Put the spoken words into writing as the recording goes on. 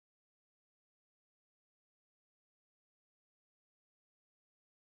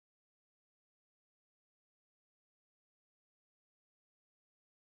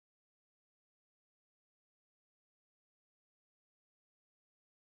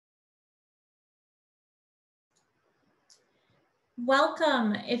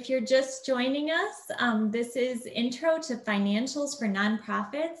Welcome. If you're just joining us, this is Intro to Financials for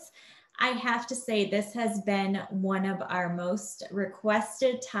Nonprofits. I have to say, this has been one of our most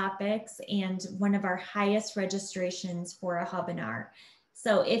requested topics and one of our highest registrations for a webinar.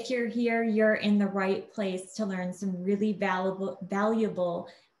 So if you're here, you're in the right place to learn some really valuable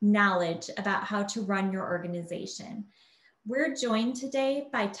knowledge about how to run your organization. We're joined today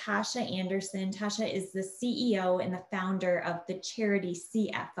by Tosha Anderson. Tosha is the CEO and the founder of the charity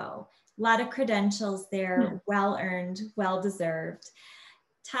CFO. A lot of credentials there, well earned, well deserved.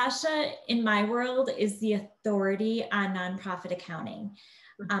 Tosha, in my world, is the authority on nonprofit accounting.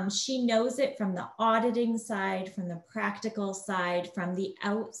 She knows it from the auditing side, from the practical side, from the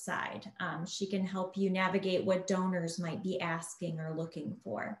outside. She can help you navigate what donors might be asking or looking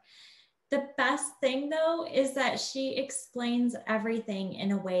for. The best thing, though, is that she explains everything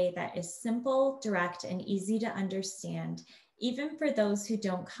in a way that is simple, direct, and easy to understand, even for those who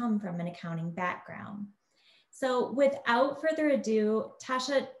don't come from an accounting background. So without further ado,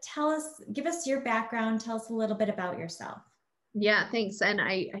 Tosha, give us your background, tell us a little bit about yourself. Yeah, thanks. And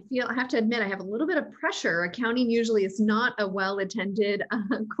I have to admit, I have a little bit of pressure. Accounting usually is not a well-attended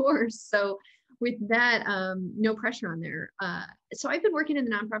course. So with that, no pressure on there. So I've been working in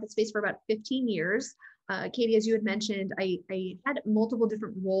the nonprofit space for about 15 years. Katie, as you had mentioned, I had multiple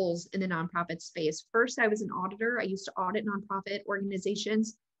different roles in the nonprofit space. First, I was an auditor. I used to audit nonprofit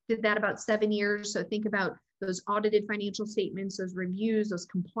organizations, did that about 7 years. So think about those audited financial statements, those reviews, those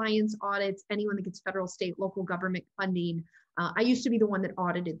compliance audits, anyone that gets federal, state, local government funding. I used to be the one that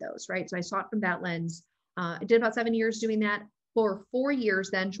audited those, right? So I saw it from that lens. I did about 7 years doing that. For 4 years,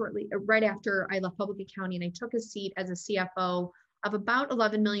 then shortly, right after I left public accounting, I took a seat as a CFO of about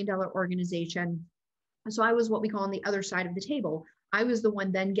 $11 million organization. So I was what we call on the other side of the table. I was the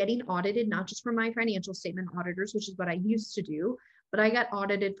one then getting audited, not just from my financial statement auditors, which is what I used to do, but I got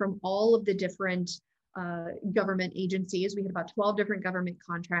audited from all of the different government agencies. We had about 12 different government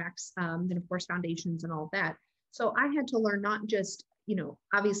contracts, then of course foundations and all that. So I had to learn not just,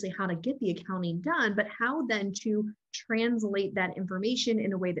 obviously how to get the accounting done, but how then to translate that information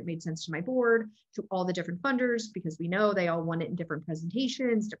in a way that made sense to my board, to all the different funders, because we know they all want it in different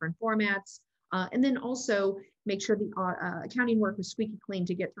presentations, different formats. And then also make sure the accounting work was squeaky clean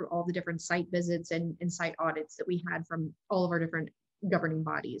to get through all the different site visits and site audits that we had from all of our different governing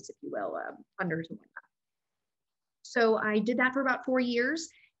bodies, if you will, funders and whatnot. So I did that for about 4 years.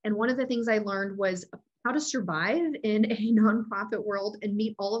 And one of the things I learned was how to survive in a nonprofit world and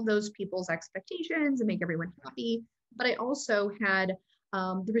meet all of those people's expectations and make everyone happy. But I also had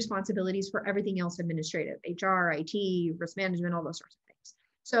the responsibilities for everything else administrative, HR, IT, risk management, all those sorts of things.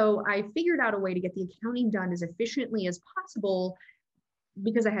 So I figured out a way to get the accounting done as efficiently as possible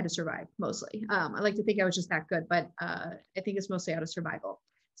because I had to survive mostly. I like to think I was just that good, but I think it's mostly out of survival.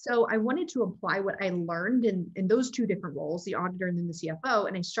 So I wanted to apply what I learned in those two different roles, the auditor and then the CFO.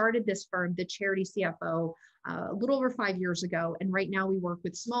 And I started this firm, the charity CFO, a little over 5 years ago. And right now we work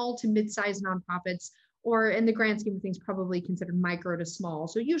with small to mid-sized nonprofits, or in the grand scheme of things, probably considered micro to small.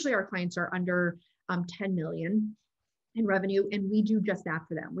 So usually our clients are under 10 million in revenue, and we do just that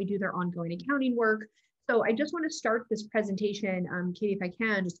for them. We do their ongoing accounting work. So I just want to start this presentation, Katie, if I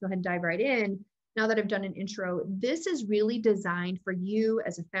can, just go ahead and dive right in. Now that I've done an intro, this is really designed for you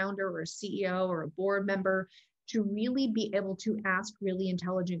as a founder or a CEO or a board member to really be able to ask really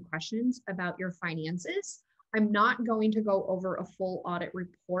intelligent questions about your finances. I'm not going to go over a full audit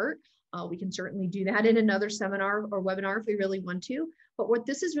report. We can certainly do that in another seminar or webinar if we really want to. But what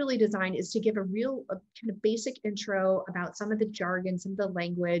this is really designed is to give a kind of basic intro about some of the jargon, some of the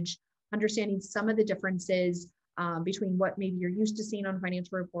language, understanding some of the differences between what maybe you're used to seeing on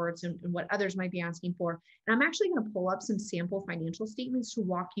financial reports and what others might be asking for. And I'm actually going to pull up some sample financial statements to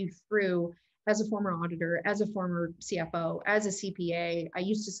walk you through as a former auditor, as a former CFO, as a CPA. I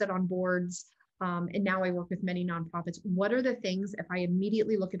used to sit on boards and now I work with many nonprofits. What are the things, if I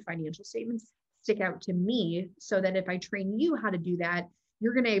immediately look at financial statements, stick out to me so that if I train you how to do that,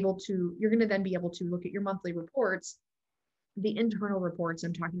 you're going to then be able to look at your monthly reports, the internal reports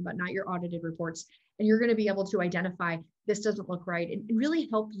I'm talking about, not your audited reports. And you're going to be able to identify this doesn't look right and really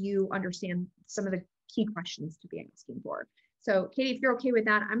help you understand some of the key questions to be asking for. So Katie, if you're okay with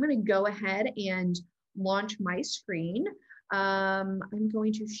that, I'm going to go ahead and launch my screen. I'm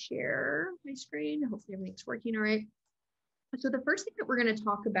going to share my screen. Hopefully everything's working all right. So the first thing that we're going to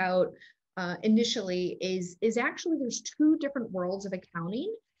talk about initially is actually there's two different worlds of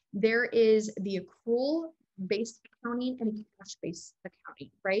accounting. There is the accrual-based accounting and a cash-based accounting,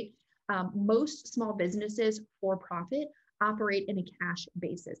 right? Most small businesses for profit operate in a cash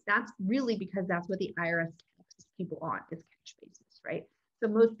basis. That's really because that's what the IRS taxes people on is cash basis, right? So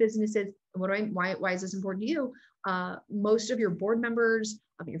most businesses, why is this important to you? Most of your board members,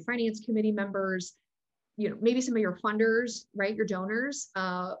 of your finance committee members, maybe some of your funders, right? Your donors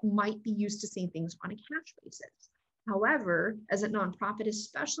might be used to seeing things on a cash basis. However, as a nonprofit,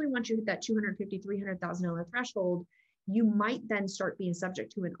 especially once you hit that $250,000, $300,000 threshold, you might then start being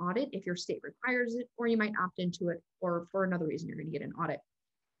subject to an audit if your state requires it, or you might opt into it, or for another reason, you're going to get an audit.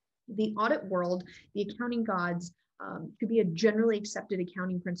 The audit world, the accounting gods, to be a generally accepted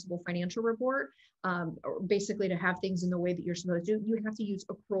accounting principle financial report, or basically to have things in the way that you're supposed to, you have to use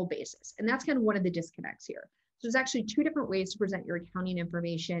accrual basis. And that's kind of one of the disconnects here. So there's actually two different ways to present your accounting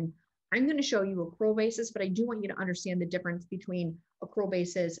information. I'm going to show you accrual basis, but I do want you to understand the difference between accrual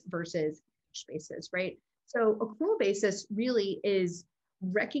basis versus cash basis, right? So accrual basis really is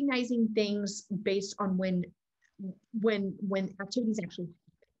recognizing things based on when activities actually happen.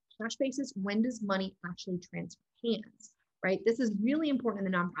 Cash basis, when does money actually transfer hands, right? This is really important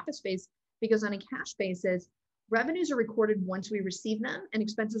in the nonprofit space because on a cash basis, revenues are recorded once we receive them and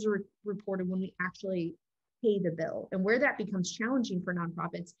expenses are reported when we actually pay the bill. And where that becomes challenging for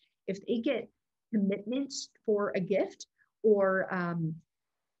nonprofits, if they get commitments for a gift or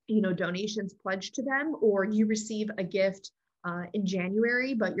donations pledged to them, or you receive a gift in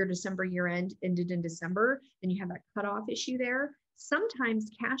January, but your December year end ended in December, and you have that cutoff issue there.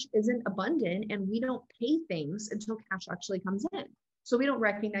 Sometimes cash isn't abundant and we don't pay things until cash actually comes in. So we don't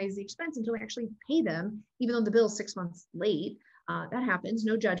recognize the expense until we actually pay them, even though the bill is 6 months late. That happens,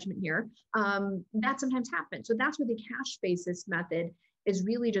 no judgment here. That sometimes happens. So that's where the cash basis method is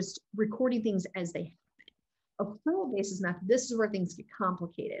really just recording things as they happen. Accrual basis method, this is where things get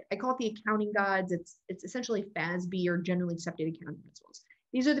complicated. I call it the accounting gods. It's essentially FASB, or generally accepted accounting principles.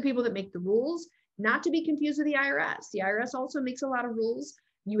 These are the people that make the rules, not to be confused with the IRS. The IRS also makes a lot of rules.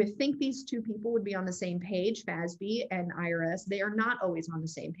 You would think these two people would be on the same page, FASB and IRS. They are not always on the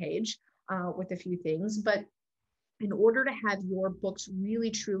same page with a few things, but in order to have your books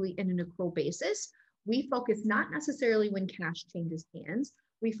really truly in an accrual basis, we focus not necessarily when cash changes hands,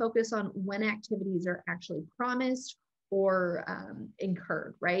 we focus on when activities are actually promised or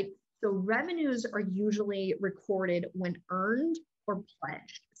incurred, right? So revenues are usually recorded when earned or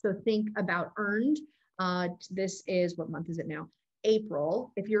pledged. So think about earned. This is, what month is it now?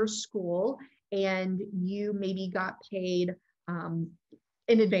 April. If you're a school and you maybe got paid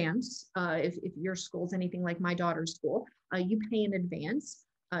in advance, if your school's anything like my daughter's school, you pay in advance.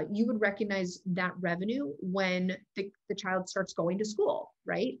 You would recognize that revenue when the child starts going to school,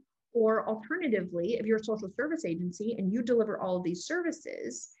 right? Or alternatively, if you're a social service agency and you deliver all of these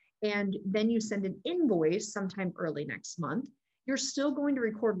services and then you send an invoice sometime early next month, you're still going to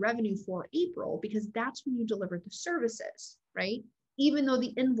record revenue for April because that's when you delivered the services, right? Even though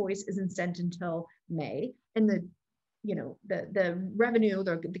the invoice isn't sent until May, and the revenue,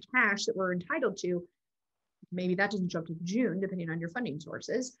 the cash that we're entitled to, maybe that doesn't show up to June, depending on your funding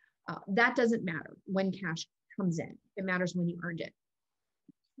sources. That doesn't matter when cash comes in. It matters when you earned it.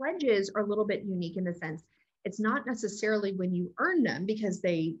 Pledges are a little bit unique in the sense it's not necessarily when you earn them, because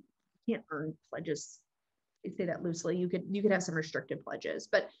they can't earn pledges. I say that loosely. You could have some restricted pledges,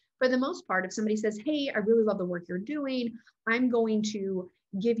 but for the most part, if somebody says, "Hey, I really love the work you're doing. I'm going to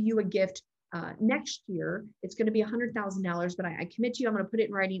give you a gift next year. It's going to be $100,000, but I commit to you. I'm going to put it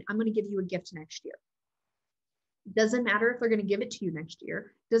in writing. I'm going to give you a gift next year." Doesn't matter if they're going to give it to you next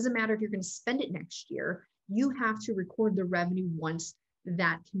year. Doesn't matter if you're going to spend it next year. You have to record the revenue once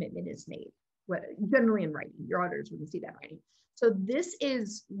that commitment is made, generally in writing. Your auditors wouldn't see that in writing. So this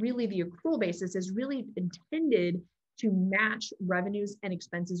is really, the accrual basis is really intended to match revenues and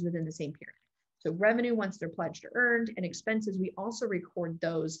expenses within the same period. So revenue once they're pledged or earned, and expenses, we also record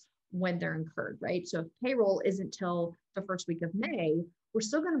those when they're incurred, right? So if payroll isn't till the first week of May, we're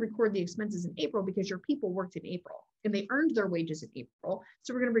still going to record the expenses in April because your people worked in April and they earned their wages in April.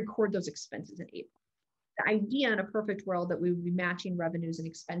 So we're going to record those expenses in April. The idea in a perfect world that we would be matching revenues and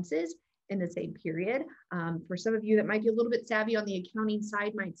expenses in the same period. For some of you that might be a little bit savvy on the accounting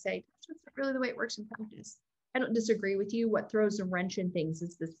side might say, that's not really the way it works in practice. I don't disagree with you. What throws a wrench in things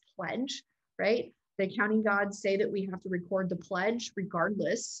is this pledge, right? The accounting gods say that we have to record the pledge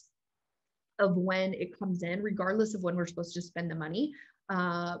regardless of when it comes in, regardless of when we're supposed to spend the money.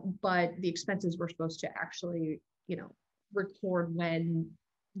 But the expenses we're supposed to actually, record when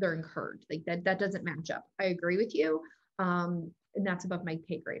they're incurred. Like that doesn't match up. I agree with you. And that's above my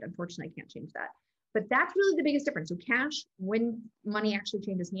pay grade. Unfortunately, I can't change that. But that's really the biggest difference. So cash, when money actually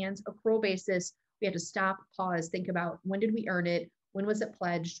changes hands, accrual basis, we have to stop, pause, think about when did we earn it? When was it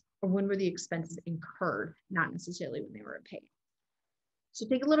pledged? Or when were the expenses incurred? Not necessarily when they were paid. So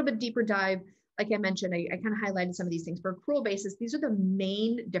take a little bit deeper dive. like I mentioned, I kind of highlighted some of these things. For accrual basis, these are the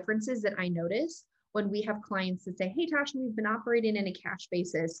main differences that I notice when we have clients that say, hey, Tasha, we've been operating in a cash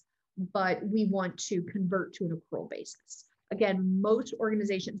basis, but we want to convert to an accrual basis. Again, most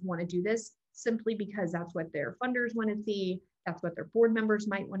organizations want to do this simply because that's what their funders want to see. That's what their board members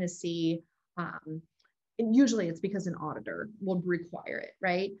might want to see. And usually it's because an auditor will require it,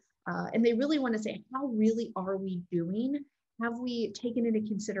 right? And they really want to say, how really are we doing? Have we taken into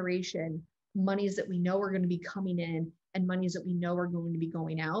consideration monies that we know are going to be coming in and monies that we know are going to be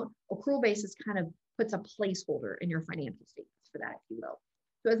going out? Accrual basis kind of puts a placeholder in your financial statements for that, if you will.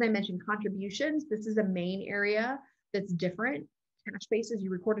 So as I mentioned, contributions, this is a main area that's different. Cash basis, you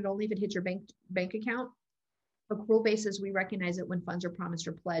record it only if it hits your bank account. Accrual basis, we recognize it when funds are promised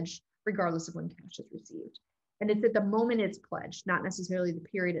or pledged, regardless of when cash is received. And it's at the moment it's pledged, not necessarily the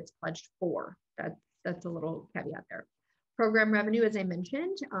period it's pledged for. That's a little caveat there. Program revenue, as I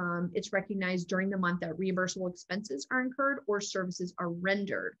mentioned, it's recognized during the month that reimbursable expenses are incurred or services are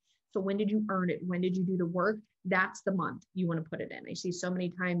rendered. So when did you earn it? When did you do the work? That's the month you want to put it in. I see so many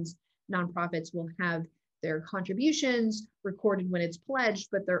times nonprofits will have their contributions recorded when it's pledged,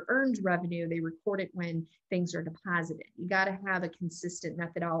 but their earned revenue, they record it when things are deposited. You got to have a consistent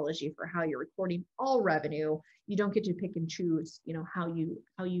methodology for how you're recording all revenue. You don't get to pick and choose, how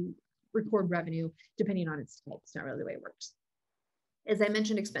you record revenue depending on its type. It's not really the way it works. As I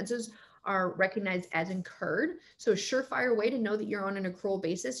mentioned, expenses are recognized as incurred. So a surefire way to know that you're on an accrual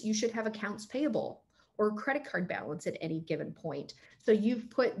basis, you should have accounts payable or credit card balance at any given point. So you've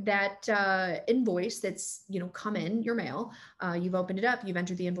put that invoice that's come in your mail, you've opened it up, you've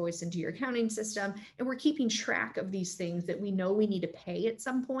entered the invoice into your accounting system, and we're keeping track of these things that we know we need to pay at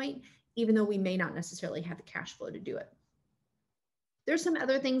some point, even though we may not necessarily have the cash flow to do it. There's some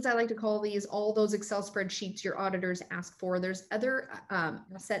other things I like to call these, all those Excel spreadsheets your auditors ask for. There's other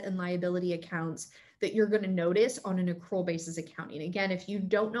asset and liability accounts that you're going to notice on an accrual basis accounting. Again, if you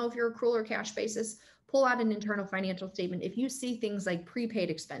don't know if you're accrual or cash basis, pull out an internal financial statement. If you see things like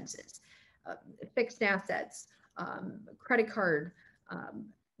prepaid expenses, fixed assets, credit card,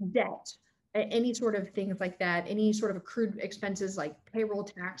 debt, any sort of things like that, any sort of accrued expenses like payroll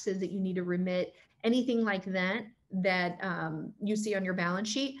taxes that you need to remit, anything like that you see on your balance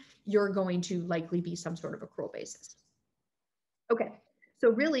sheet, you're going to likely be some sort of accrual basis. Okay,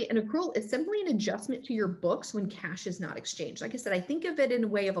 so really an accrual is simply an adjustment to your books when cash is not exchanged. Like I said, I think of it in a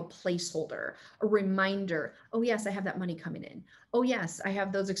way of a placeholder, a reminder. Oh yes, I have that money coming in. Oh yes, I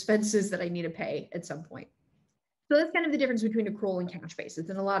have those expenses that I need to pay at some point. So that's kind of the difference between accrual and cash basis.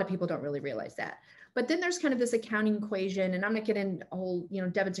 And a lot of people don't really realize that. But then there's kind of this accounting equation, and I'm not getting a whole,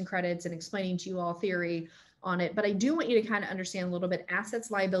 debits and credits and explaining to you all theory on it, but I do want you to kind of understand a little bit assets,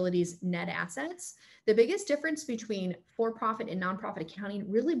 liabilities, net assets. The biggest difference between for-profit and nonprofit accounting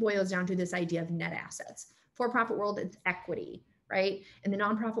really boils down to this idea of net assets. For-profit world, it's equity, right? In the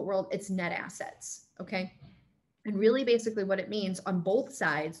nonprofit world, it's net assets, okay? And really basically what it means on both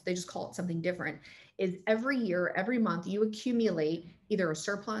sides, they just call it something different, is every year, every month, you accumulate either a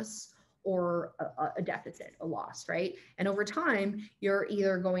surplus or a deficit, a loss, right? And over time, you're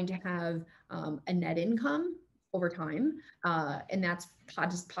either going to have a net income over time, and that's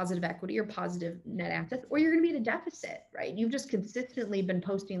positive equity or positive net assets, or you're going to be at a deficit, right? You've just consistently been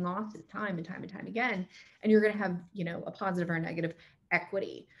posting losses time and time and time again, and you're going to have, a positive or a negative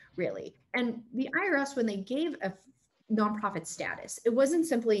equity, really. And the IRS, when they gave a nonprofit status, it wasn't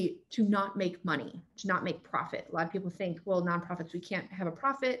simply to not make money, to not make profit. A lot of people think, well, nonprofits, we can't have a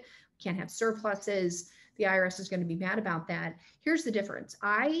profit, we can't have surpluses. The IRS is going to be mad about that. Here's the difference.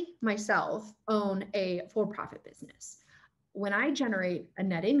 I myself own a for-profit business. When I generate a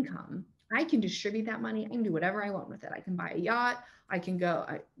net income, I can distribute that money. I can do whatever I want with it. I can buy a yacht. I can go,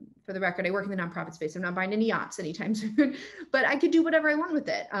 for the record, I work in the nonprofit space. I'm not buying any yachts anytime soon, but I could do whatever I want with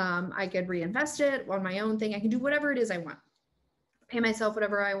it. I could reinvest it on my own thing. I can do whatever it is I want. Pay myself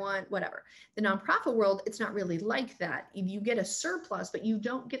whatever I want, whatever. The nonprofit world, it's not really like that. You get a surplus, but you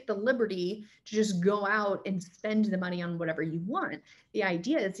don't get the liberty to just go out and spend the money on whatever you want. The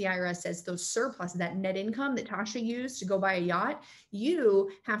idea is the IRS says those surplus, that net income that Tasha used to go buy a yacht,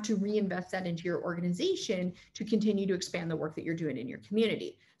 you have to reinvest that into your organization to continue to expand the work that you're doing in your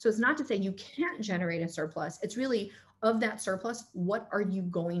community. So it's not to say you can't generate a surplus. It's really, of that surplus, what are you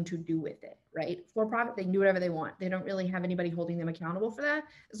going to do with it, right? For profit, they can do whatever they want. They don't really have anybody holding them accountable for that,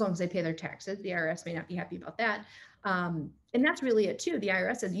 as long as they pay their taxes. The IRS may not be happy about that. And that's really it too. The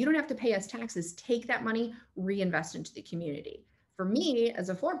IRS says, you don't have to pay us taxes. Take that money, reinvest into the community. For me, as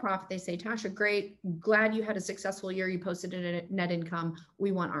a for-profit, they say, Tasha, great, glad you had a successful year. You posted a net income.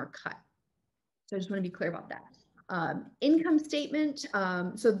 We want our cut. So I just want to be clear about that. Income statement.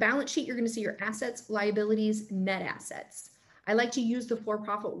 So the balance sheet, you're going to see your assets, liabilities, net assets. I like to use the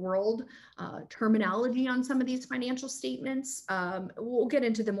for-profit world terminology on some of these financial statements. We'll get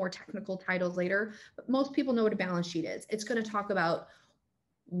into the more technical titles later, but most people know what a balance sheet is. It's going to talk about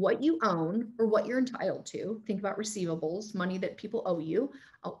what you own or what you're entitled to. Think about receivables, money that people owe you,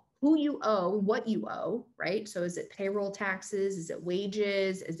 who you owe, what you owe, right? So is it payroll taxes? Is it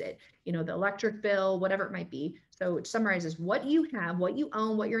wages? Is it, the electric bill, whatever it might be. So it summarizes what you have, what you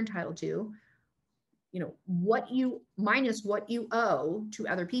own, what you're entitled to, what you minus what you owe to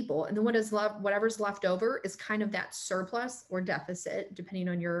other people. And then what is left, whatever's left over is kind of that surplus or deficit, depending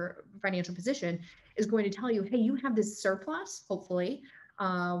on your financial position, is going to tell you, hey, you have this surplus, hopefully,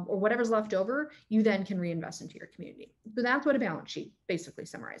 or whatever's left over, you then can reinvest into your community. So that's what a balance sheet basically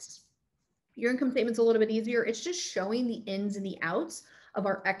summarizes. Your income statement's a little bit easier. It's just showing the ins and the outs of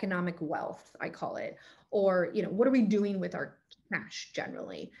our economic wealth, I call it, or, what are we doing with our cash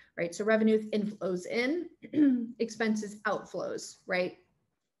generally, right? So revenues inflows in, expenses outflows, right?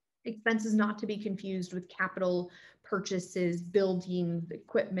 Expenses not to be confused with capital purchases, building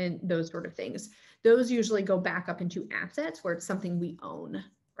equipment, those sort of things. Those usually go back up into assets where it's something we own,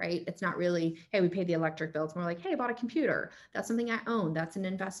 right? It's not really, hey, we paid the electric bill. It's more like, hey, I bought a computer. That's something I own. That's an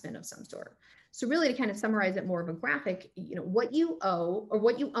investment of some sort. So really, to kind of summarize it more of a graphic, what you owe or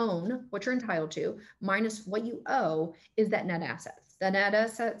what you own, what you're entitled to, minus what you owe is that net assets. The net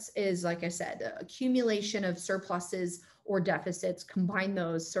assets is, like I said, the accumulation of surpluses or deficits. Combine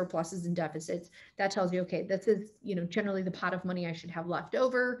those surpluses and deficits. That tells you, okay, this is, generally the pot of money I should have left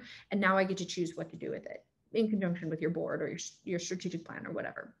over. And now I get to choose what to do with it in conjunction with your board or your strategic plan or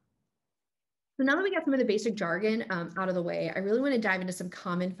whatever. So now that we got some of the basic jargon out of the way, I really want to dive into some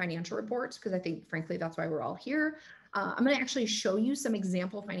common financial reports because I think, frankly, that's why we're all here. I'm going to actually show you some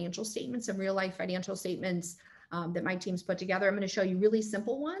example financial statements, some real life financial statements that my team's put together. I'm going to show you really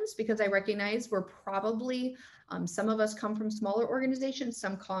simple ones because I recognize we're probably, some of us come from smaller organizations,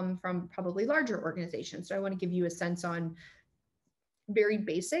 some come from probably larger organizations. So I want to give you a sense on very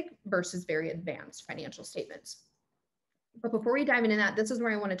basic versus very advanced financial statements. But before we dive into that, this is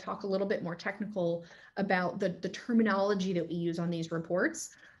where I want to talk a little bit more technical about the terminology that we use on these reports.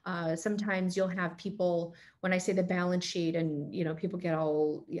 Sometimes you'll have people, when I say the balance sheet and, people get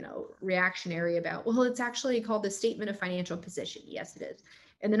all, reactionary about, well, it's actually called the statement of financial position. Yes, it is.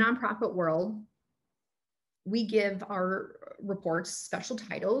 In the nonprofit world, we give our reports special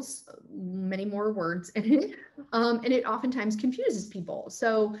titles, many more words in it, and it oftentimes confuses people.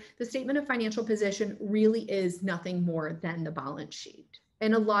 So the statement of financial position really is nothing more than the balance sheet.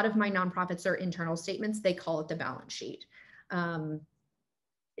 And a lot of my nonprofits are internal statements. They call it the balance sheet.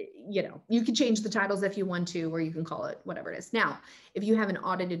 You can change the titles if you want to, or you can call it whatever it is. Now, if you have an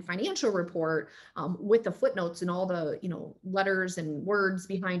audited financial report with the footnotes and all the, letters and words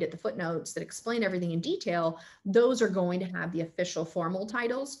behind it, the footnotes that explain everything in detail, those are going to have the official formal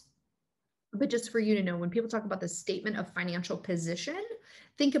titles. But just for you to know, when people talk about the statement of financial position,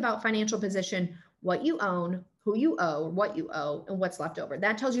 think about financial position, what you own, who you owe, what you owe, and what's left over.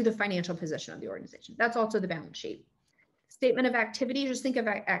 That tells you the financial position of the organization. That's also the balance sheet. Statement of activity, just think of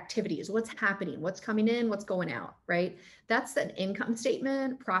activities, what's happening, what's coming in, what's going out, right? That's an income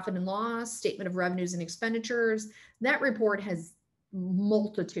statement, profit and loss, statement of revenues and expenditures. That report has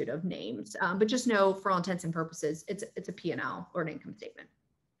multitude of names, but just know for all intents and purposes, it's a P&L or an income statement.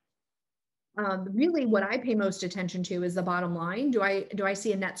 Really what I pay most attention to is the bottom line. Do I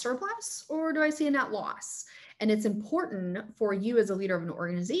see a net surplus or do I see a net loss? And it's important for you as a leader of an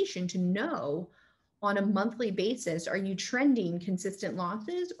organization to know on a monthly basis, are you trending consistent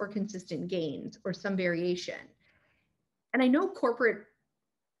losses or consistent gains or some variation? And I know corporate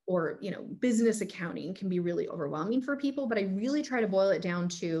or business accounting can be really overwhelming for people, but I really try to boil it down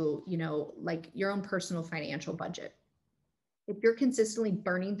to, like your own personal financial budget. If you're consistently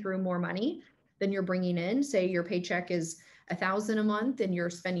burning through more money than you're bringing in, say your paycheck is $1,000 a month and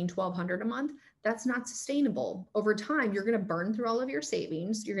you're spending $1,200 a month, that's not sustainable. Over time, you're going to burn through all of your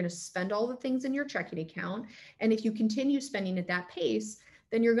savings. You're going to spend all the things in your checking account. And if you continue spending at that pace,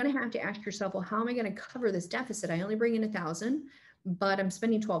 then you're going to have to ask yourself, well, how am I going to cover this deficit? I only bring in $1,000, but I'm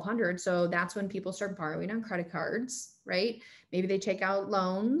spending $1,200. So that's when people start borrowing on credit cards, right? Maybe they take out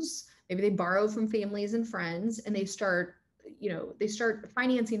loans. Maybe they borrow from families and friends, and they start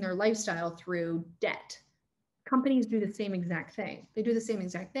financing their lifestyle through debt. Companies do the same exact thing. They do the same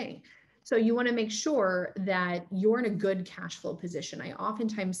exact thing. So you want to make sure that you're in a good cash flow position. I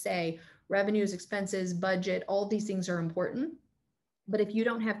oftentimes say revenues, expenses, budget, all these things are important. But if you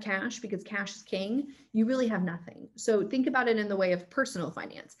don't have cash, because cash is king, you really have nothing. So think about it in the way of personal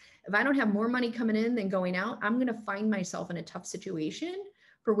finance. If I don't have more money coming in than going out, I'm going to find myself in a tough situation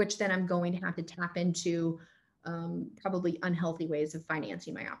for which then I'm going to have to tap into probably unhealthy ways of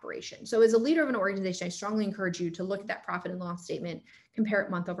financing my operation. So as a leader of an organization, I strongly encourage you to look at that profit and loss statement, compare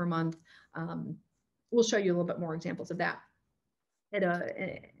it month over month. We'll show you a little bit more examples of that in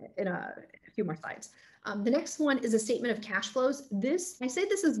a few more slides. The next one is a statement of cash flows. I say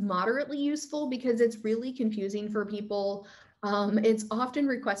this is moderately useful because it's really confusing for people. It's often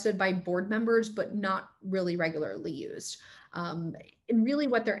requested by board members, but not really regularly used. And really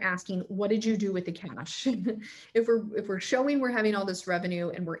what they're asking, what did you do with the cash? If we're showing we're having all this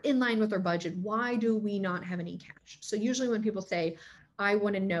revenue and we're in line with our budget, why do we not have any cash? So usually when people say, I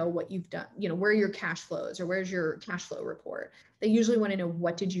want to know what you've done, where are your cash flows or where's your cash flow report? They usually want to know,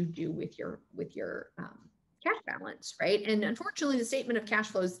 what did you do with your cash balance, right? And unfortunately, the statement of cash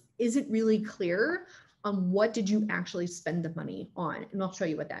flows isn't really clear on what did you actually spend the money on. And I'll show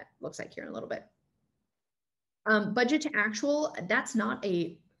you what that looks like here in a little bit. Budget to actual, that's not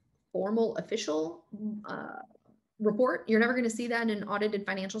a formal official report. You're never going to see that in an audited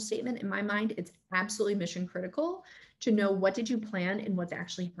financial statement. In my mind, it's absolutely mission critical to know what did you plan and what's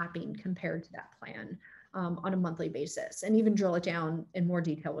actually happening compared to that plan on a monthly basis, and even drill it down in more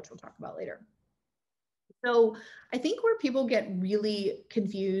detail, which we'll talk about later. So I think where people get really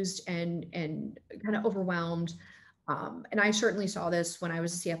confused and kind of overwhelmed, and I certainly saw this when I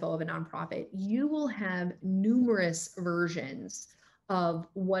was a CFO of a nonprofit, you will have numerous versions of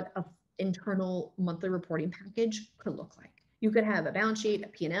what an internal monthly reporting package could look like. You could have a balance sheet, a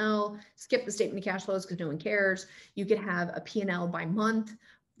P&L, skip the statement of cash flows because no one cares. You could have a P&L by month,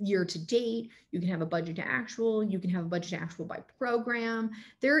 year to date. You can have a budget to actual. You can have a budget to actual by program.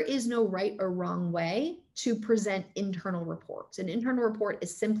 There is no right or wrong way to present internal reports. An internal report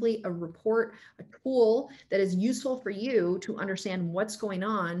is simply a report, a tool that is useful for you to understand what's going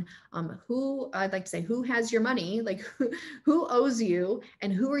on, I'd like to say, who has your money, like who owes you,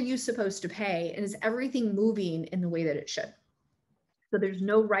 and who are you supposed to pay, and is everything moving in the way that it should? So there's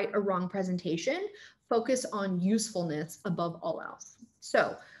no right or wrong presentation. Focus on usefulness above all else.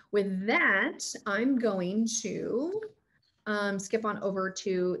 So with that, I'm going to skip on over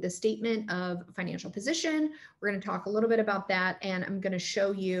to the statement of financial position. We're going to talk a little bit about that, and I'm going to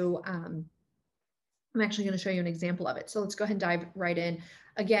show you, I'm actually going to show you an example of it. So let's go ahead and dive right in.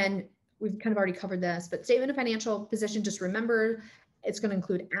 Again, we've kind of already covered this, but statement of financial position, just remember, it's going to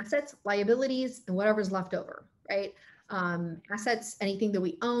include assets, liabilities, and whatever's left over, right? Assets, anything that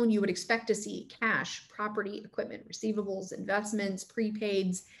we own, you would expect to see cash, property, equipment, receivables, investments,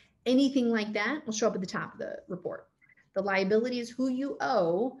 prepaids, anything like that will show up at the top of the report. The liabilities, who you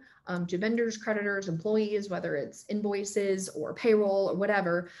owe to vendors, creditors, employees, whether it's invoices or payroll or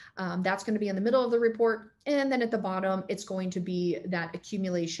whatever, that's going to be in the middle of the report. And then at the bottom, it's going to be that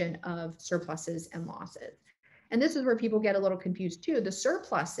accumulation of surpluses and losses. And this is where people get a little confused too. The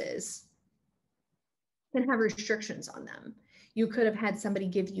surpluses can have restrictions on them. You could have had somebody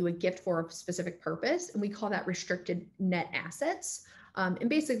give you a gift for a specific purpose, and we call that restricted net assets. And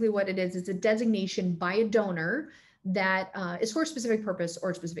basically what it is a designation by a donor that is for a specific purpose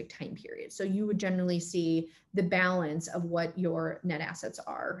or a specific time period. So you would generally see the balance of what your net assets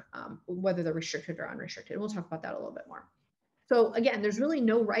are, whether they're restricted or unrestricted. We'll talk about that a little bit more. So again, there's really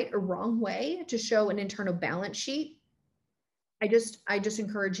no right or wrong way to show an internal balance sheet. I just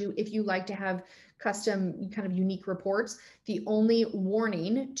encourage you, if you like to have custom kind of unique reports, the only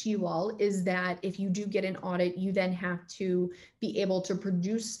warning to you all is that if you do get an audit, you then have to be able to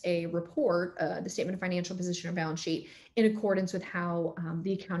produce a report, the statement of financial position or balance sheet, in accordance with how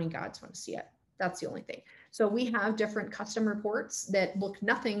the accounting gods want to see it. That's the only thing. So we have different custom reports that look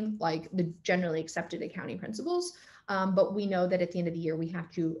nothing like the generally accepted accounting principles. But we know that at the end of the year, we have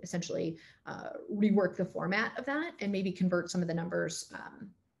to essentially rework the format of that and maybe convert some of the numbers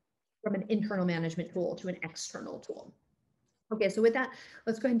from an internal management tool to an external tool. Okay, so with that,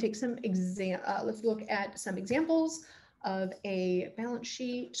 let's go ahead and take some let's look at some examples of a balance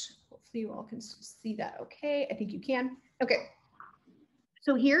sheet. Hopefully you all can see that okay. I think you can. Okay,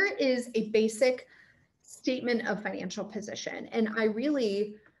 so here is a basic statement of financial position. And I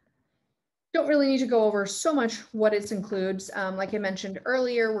really don't really need to go over so much what it includes. Like I mentioned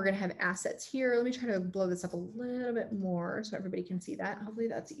earlier, we're going to have assets here. Let me try to blow this up a little bit more so everybody can see that. Hopefully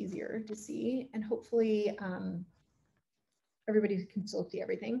that's easier to see, and hopefully everybody can still see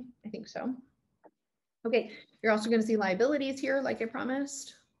everything. I think so. Okay, you're also going to see liabilities here, like I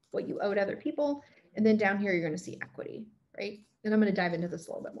promised, what you owe to other people. And then down here, you're going to see equity, right? And I'm going to dive into this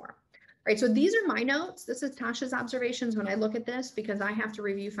a little bit more. right, so these are my notes. This is Tasha's observations when I look at this, because I have to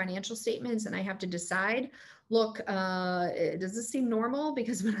review financial statements and I have to decide, look, does this seem normal?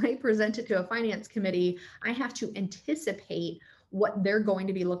 Because when I present it to a finance committee, I have to anticipate what they're going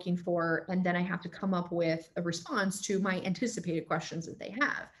to be looking for, and then I have to come up with a response to my anticipated questions that they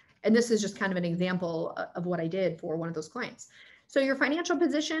have. And this is just kind of an example of what I did for one of those clients. So your financial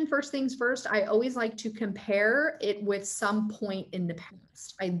position, first things first, I always like to compare it with some point in the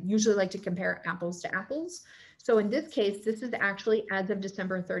past. I usually like to compare apples to apples. So in this case, this is actually as of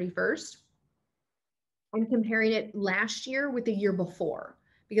December 31st. I'm comparing it last year with the year before,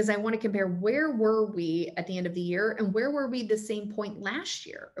 because I want to compare where were we at the end of the year and where were we the same point last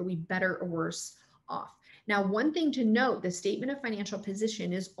year? Are we better or worse off? Now, one thing to note, the statement of financial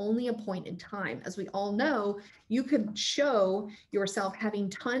position is only a point in time. As we all know, you could show yourself having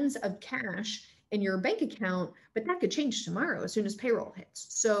tons of cash in your bank account, but that could change tomorrow as soon as payroll hits.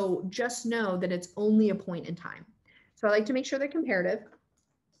 So just know that it's only a point in time. So I like to make sure they're comparative.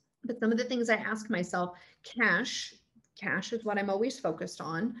 But some of the things I ask myself, cash is what I'm always focused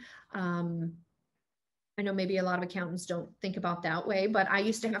on. I know maybe a lot of accountants don't think about that way, but I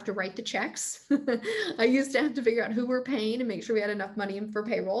used to have to write the checks. I used to have to figure out who we're paying and make sure we had enough money for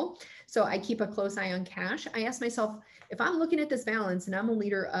payroll. So I keep a close eye on cash. I ask myself, if I'm looking at this balance and I'm a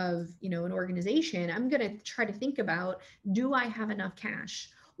leader of, an organization, I'm going to try to think about, do I have enough cash?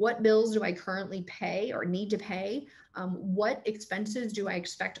 What bills do I currently pay or need to pay? What expenses do I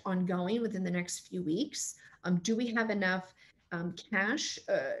expect ongoing within the next few weeks? Do we have enough cash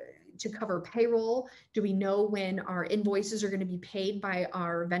to cover payroll? Do we know when our invoices are going to be paid by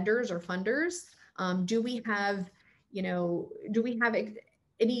our vendors or funders? Do we have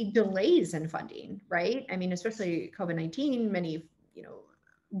any delays in funding, right? I mean, especially COVID-19, many,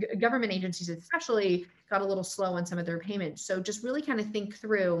 government agencies especially got a little slow on some of their payments. So just really kind of think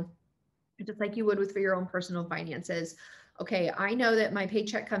through, just like you would with for your own personal finances. Okay, I know that my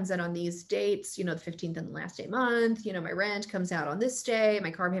paycheck comes in on these dates, the 15th and the last day month, my rent comes out on this day,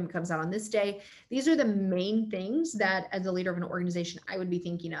 my car payment comes out on this day. These are the main things that as a leader of an organization, I would be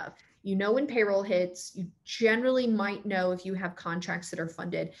thinking of. When payroll hits, you generally might know if you have contracts that are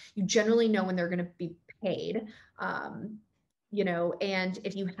funded, you generally know when they're going to be paid. And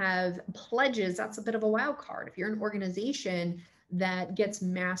if you have pledges, that's a bit of a wild card. If you're an organization that gets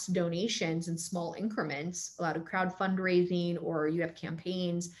mass donations in small increments, a lot of crowd fundraising, or you have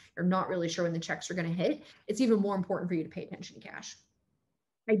campaigns, you're not really sure when the checks are going to hit, it's even more important for you to pay attention to cash.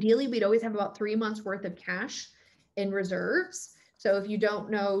 Ideally, we'd always have about 3 months worth of cash in reserves. So if you don't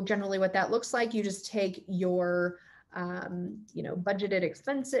know generally what that looks like, you just take your budgeted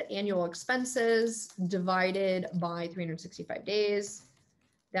expenses, annual expenses divided by 365 days.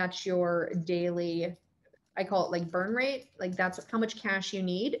 That's your daily, I call it like burn rate. Like that's how much cash you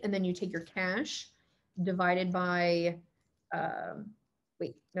need. And then you take your cash divided by,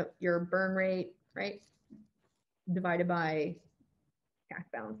 your burn rate, right? Divided by cash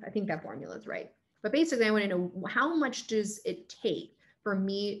balance. I think that formula is right. But basically I want to know, how much does it take for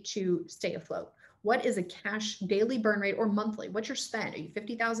me to stay afloat? What is a cash daily burn rate or monthly? What's your spend? Are you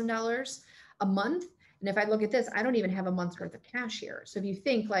 $50,000 a month? And if I look at this, I don't even have a month's worth of cash here. So if you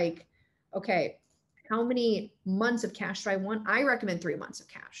think like, okay, how many months of cash do I want? I recommend 3 months of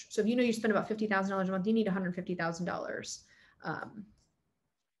cash. So if you spend about $50,000 a month, you need $150,000.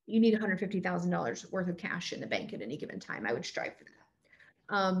 You need $150,000 worth of cash in the bank at any given time. I would strive for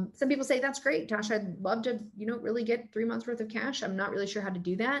that. Some people say, that's great, Tasha, I'd love to, really get 3 months worth of cash. I'm not really sure how to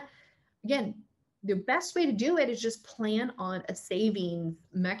do that. Again, the best way to do it is just plan on a savings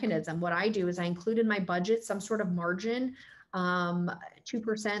mechanism. What I do is I include in my budget some sort of margin, 2%,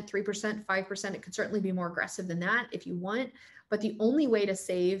 3%, 5%. It could certainly be more aggressive than that if you want. But the only way to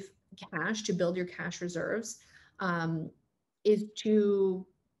save cash, to build your cash reserves, is to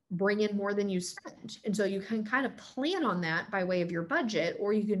bring in more than you spend. And so you can kind of plan on that by way of your budget,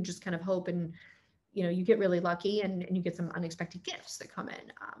 or you can just kind of hope and you get really lucky and you get some unexpected gifts that come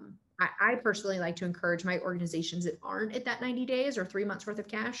in. I personally like to encourage my organizations that aren't at that 90 days or 3 months worth of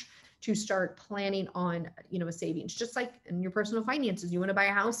cash to start planning on, a savings. Just like in your personal finances, you want to buy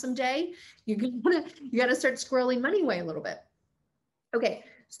a house someday, you got to start squirreling money away a little bit. Okay,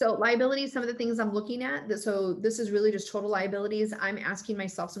 so liabilities, some of the things I'm looking at. So this is really just total liabilities. I'm asking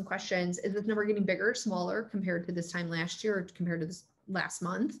myself some questions. Is this number getting bigger or smaller compared to this time last year or compared to this last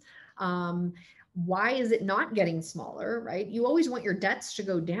month? Why is it not getting smaller, right? You always want your debts to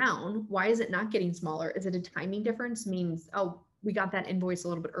go down. Why is it not getting smaller? Is it a timing difference? Means, oh, we got that invoice a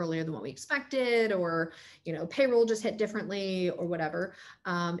little bit earlier than what we expected, or, payroll just hit differently or whatever.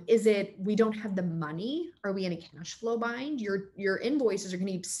 Is it, we don't have the money? Are we in a cash flow bind? Your invoices are going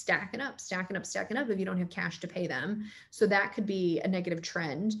to keep stacking up if you don't have cash to pay them. So that could be a negative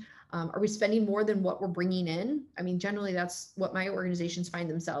trend. Are we spending more than what we're bringing in? I mean, generally that's what my organizations find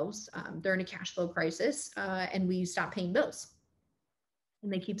themselves. They're in a cash flow crisis, and we stop paying bills,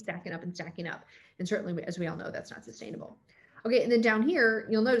 and they keep stacking up and stacking up. And certainly, as we all know, that's not sustainable. Okay, and then down here,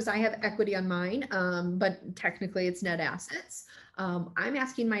 you'll notice I have equity on mine, but technically it's net assets. I'm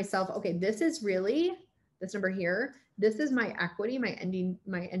asking myself, okay, this is really, this number here, this is my equity, my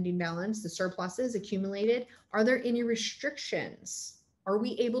ending balance, the surpluses accumulated. Are there any restrictions? Are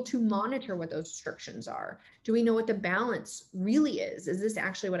we able to monitor what those restrictions are? Do we know what the balance really is? Is this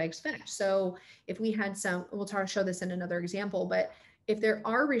actually what I expect? So if we had some, we'll show this in another example, but if there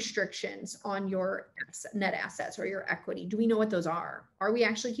are restrictions on your net assets or your equity, do we know what those are? Are we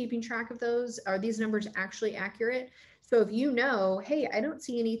actually keeping track of those? Are these numbers actually accurate? So if you know, hey, I don't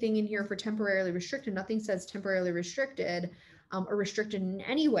see anything in here for temporarily restricted, nothing says temporarily restricted, or restricted in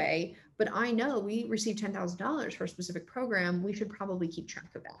any way, but I know we received $10,000 for a specific program, we should probably keep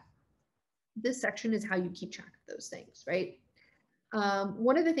track of that. This section is how you keep track of those things, right?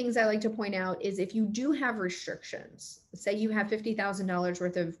 One of the things I like to point out is if you do have restrictions, say you have $50,000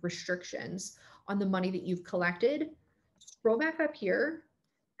 worth of restrictions on the money that you've collected, scroll back up here,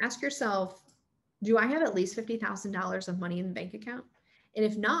 ask yourself, do I have at least $50,000 of money in the bank account? And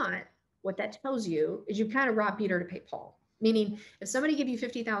if not, what that tells you is you've kind of robbed Peter to pay Paul. Meaning, if somebody give you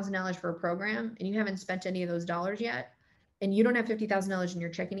 $50,000 for a program and you haven't spent any of those dollars yet, and you don't have $50,000 in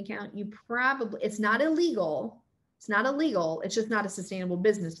your checking account, you probably, it's not illegal. It's not illegal. It's just not a sustainable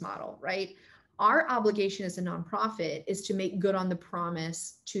business model, right? Our obligation as a nonprofit is to make good on the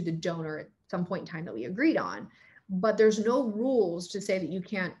promise to the donor at some point in time that we agreed on. But there's no rules to say that you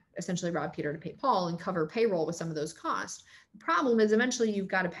can't essentially rob Peter to pay Paul and cover payroll with some of those costs. The problem is eventually you've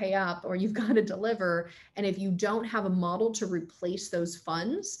got to pay up or you've got to deliver. And if you don't have a model to replace those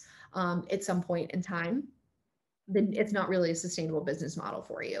funds at some point in time, then it's not really a sustainable business model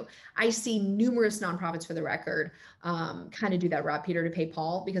for you. I see numerous nonprofits, for the record, kind of do that rob Peter to pay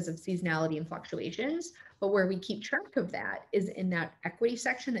Paul because of seasonality and fluctuations. But where we keep track of that is in that equity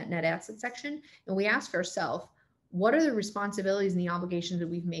section, that net asset section. And we ask ourselves, what are the responsibilities and the obligations that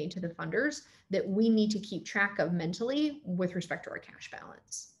we've made to the funders that we need to keep track of mentally with respect to our cash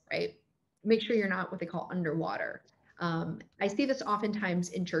balance, right? Make sure you're not what they call underwater. I see this oftentimes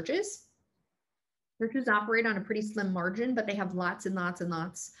in churches. Churches operate on a pretty slim margin, but they have lots and lots and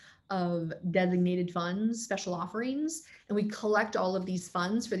lots of designated funds, special offerings, and we collect all of these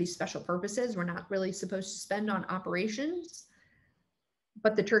funds for these special purposes. We're not really supposed to spend on operations,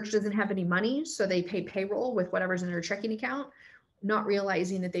 but the church doesn't have any money, so they pay payroll with whatever's in their checking account, not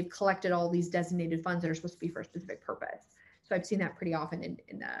realizing that they've collected all these designated funds that are supposed to be for a specific purpose. So I've seen that pretty often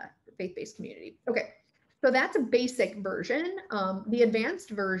in the faith-based community. Okay, so that's a basic version. The advanced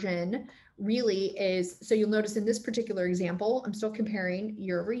version really is, so you'll notice in this particular example, I'm still comparing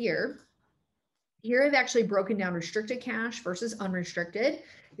year over year. Here I've actually broken down restricted cash versus unrestricted.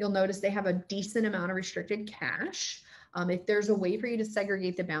 You'll notice they have a decent amount of restricted cash. If there's a way for you to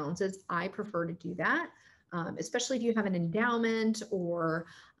segregate the balances, I prefer to do that, especially if you have an endowment or,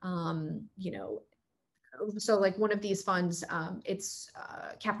 so like one of these funds, it's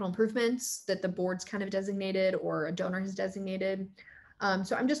capital improvements that the board's kind of designated or a donor has designated.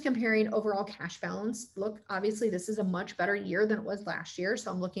 So I'm just comparing overall cash balance. Look, obviously this is a much better year than it was last year.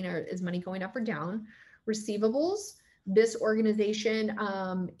 So I'm looking at, is money going up or down? Receivables. This organization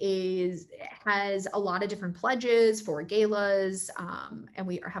has a lot of different pledges for galas, and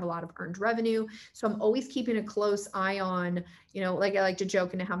we have a lot of earned revenue. So I'm always keeping a close eye on, like I like to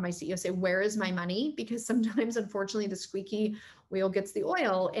joke and have my CEO say, where is my money? Because sometimes, unfortunately, the squeaky wheel gets the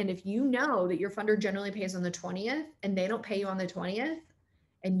oil. And if you know that your funder generally pays on the 20th and they don't pay you on the 20th,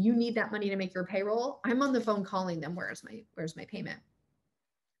 and you need that money to make your payroll, I'm on the phone calling them, where's my payment?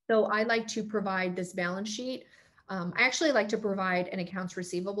 So I like to provide this balance sheet. I actually like to provide an accounts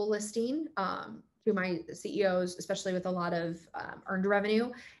receivable listing to my CEOs, especially with a lot of earned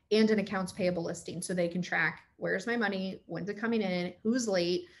revenue, and an accounts payable listing so they can track where's my money, when's it coming in, who's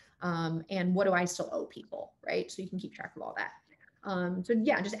late, and what do I still owe people, right? So you can keep track of all that. So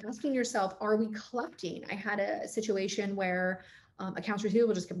yeah, just asking yourself, are we collecting? I had a situation where accounts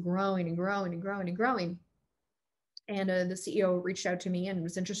receivable just kept growing and growing and growing and growing. And the CEO reached out to me and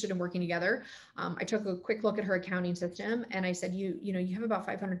was interested in working together. I took a quick look at her accounting system and I said, you have about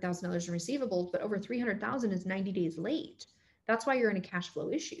 $500,000 in receivables, but over 300,000 is 90 days late. That's why you're in a cash flow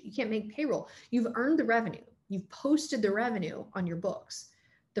issue. You can't make payroll. You've earned the revenue. You've posted the revenue on your books.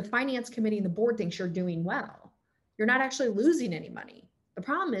 The finance committee and the board thinks you're doing well. You're not actually losing any money. The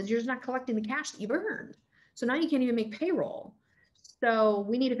problem is you're just not collecting the cash that you've earned. So now you can't even make payroll. So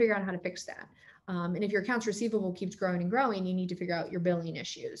we need to figure out how to fix that. And if your accounts receivable keeps growing and growing, you need to figure out your billing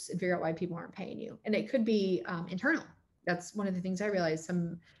issues and figure out why people aren't paying you. And it could be internal. That's one of the things I realized.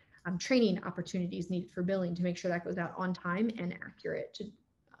 Some training opportunities needed for billing to make sure that goes out on time and accurate to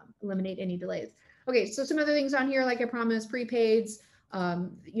eliminate any delays. Okay, so some other things on here, like I promised, prepaids,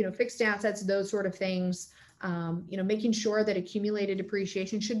 fixed assets, those sort of things. Making sure that accumulated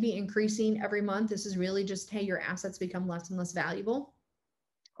depreciation should be increasing every month. This is really just, hey, your assets become less and less valuable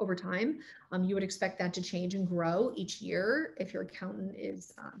over time. You would expect that to change and grow each year if your accountant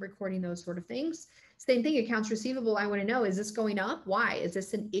is recording those sort of things. Same thing, accounts receivable. I want to know, is this going up? Why? Is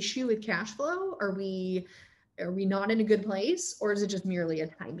this an issue with cash flow? Are we not in a good place, or is it just merely a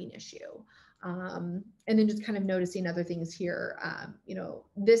timing issue? And then just kind of noticing other things here.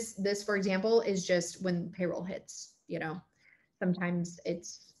 This, for example, is just when payroll hits, sometimes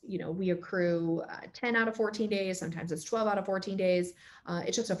it's, we accrue 10 out of 14 days. Sometimes it's 12 out of 14 days.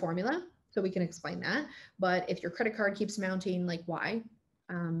 It's just a formula. So we can explain that. But if your credit card keeps mounting, like why?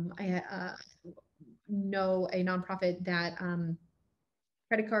 I know a nonprofit that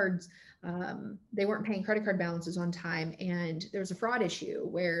credit cards, they weren't paying credit card balances on time, and there was a fraud issue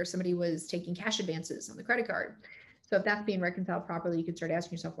where somebody was taking cash advances on the credit card. So if that's being reconciled properly, you can start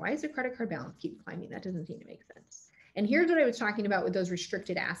asking yourself, why is the credit card balance keep climbing? That doesn't seem to make sense. And here's what I was talking about with those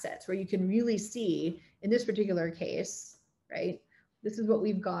restricted assets, where you can really see in this particular case, right? This is what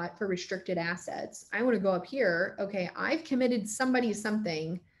we've got for restricted assets. I want to go up here. Okay, I've committed somebody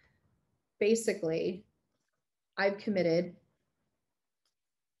something. Basically, I've committed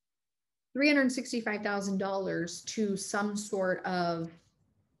 $365,000 to some sort of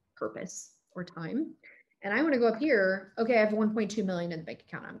purpose or time. And I want to go up here. Okay, I have 1.2 million in the bank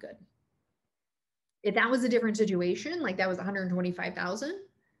account. I'm good. If that was a different situation, like that was 125,000,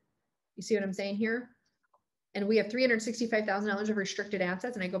 you see what I'm saying here? And we have $365,000 of restricted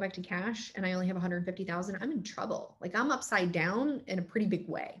assets, and I go back to cash and I only have 150,000, I'm in trouble. Like I'm upside down in a pretty big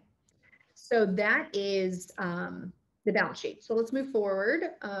way. So that is the balance sheet. So let's move forward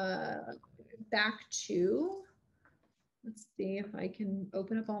back to, let's see if I can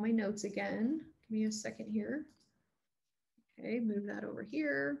open up all my notes again. Give me a second here. Okay, move that over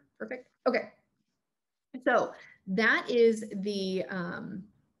here. Perfect. Okay. So that is the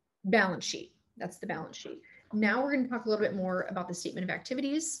balance sheet. That's the balance sheet. Now we're going to talk a little bit more about the statement of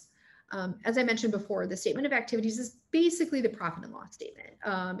activities. As I mentioned before, the statement of activities is basically the profit and loss statement.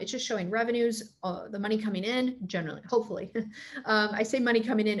 It's just showing revenues, the money coming in, generally, hopefully. I say money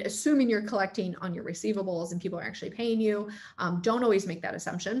coming in, assuming you're collecting on your receivables and people are actually paying you. Don't always make that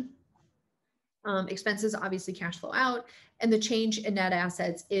assumption. Expenses, obviously cash flow out, and the change in net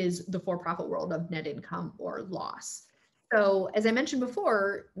assets is the for-profit world of net income or loss. So as I mentioned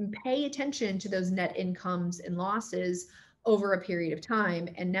before, pay attention to those net incomes and losses over a period of time.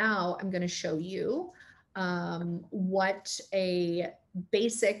 And now I'm going to show you what a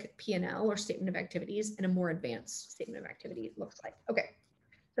basic P&L or statement of activities and a more advanced statement of activity looks like. Okay.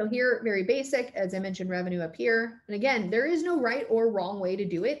 So here, very basic, as I mentioned, revenue up here. And again, there is no right or wrong way to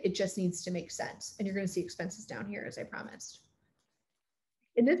do it. It just needs to make sense. And you're going to see expenses down here, as I promised.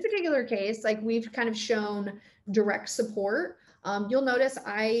 In this particular case, like we've kind of shown direct support. You'll notice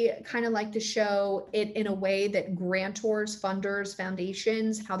I kind of like to show it in a way that grantors, funders,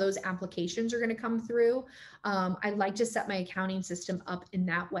 foundations, how those applications are going to come through. I like to set my accounting system up in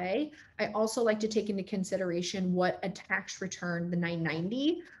that way. I also like to take into consideration what a tax return, the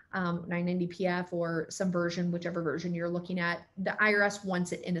 990, 990 PF or some version, whichever version you're looking at, the IRS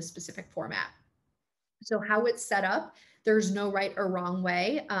wants it in a specific format. So how it's set up, there's no right or wrong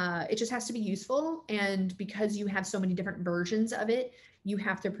way. It just has to be useful. And because you have so many different versions of it, you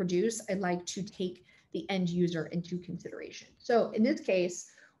have to produce. I like to take the end user into consideration. So in this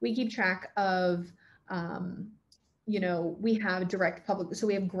case, we keep track of, we have direct public. So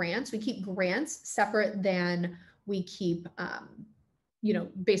we have grants. We keep grants separate than we keep,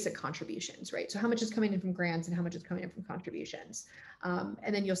 basic contributions, right? So how much is coming in from grants and how much is coming in from contributions.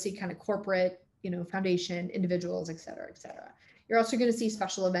 And then you'll see kind of corporate, foundation, individuals, et cetera, et cetera. You're also going to see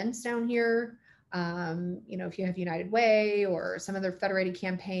special events down here. If you have United Way or some other federated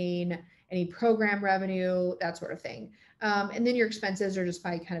campaign, any program revenue, that sort of thing. And then your expenses are just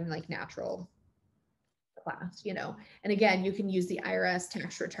by kind of like natural class, and again, you can use the IRS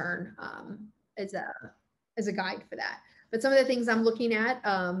tax return as a guide for that. But some of the things I'm looking at,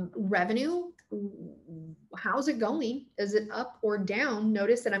 revenue, how's it going? Is it up or down?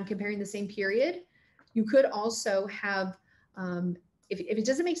 Notice that I'm comparing the same period. You could also have, if it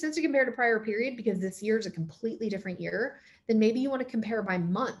doesn't make sense to compare to prior period because this year is a completely different year, then maybe you want to compare by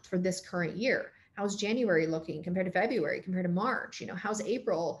month for this current year. How's January looking compared to February, compared to March? How's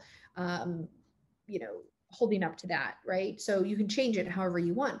April, you know, holding up to that, right? So you can change it however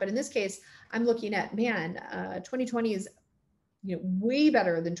you want. But in this case, I'm looking at, man, 2020 is, way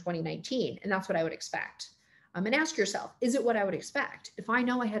better than 2019. And that's what I would expect. And ask yourself, is it what I would expect? If I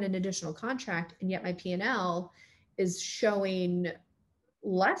know I had an additional contract and yet my P&L is showing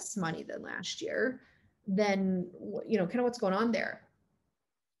less money than last year, then, kind of what's going on there.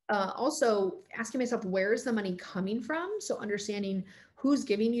 Also asking myself, where is the money coming from? So understanding who's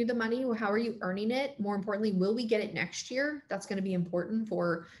giving you the money, how are you earning it? More importantly, will we get it next year? That's going to be important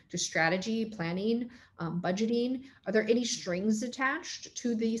for just strategy, planning, budgeting. Are there any strings attached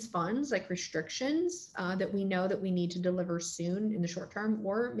to these funds, like restrictions that we know that we need to deliver soon in the short term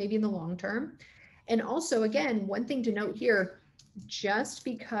or maybe in the long term? And also, again, one thing to note here, just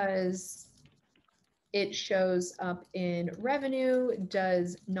because it shows up in revenue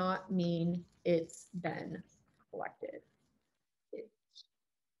does not mean it's been collected.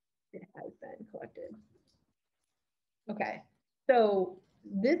 It has been collected. Okay, so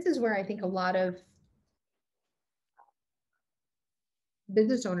this is where I think a lot of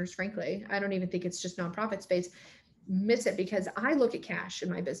business owners, frankly, I don't even think it's just nonprofit space, miss it, because I look at cash in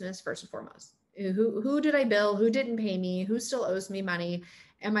my business first and foremost. Who did I bill? Who didn't pay me? Who still owes me money?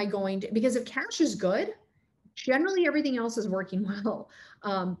 Am I going to, because if cash is good, generally everything else is working well,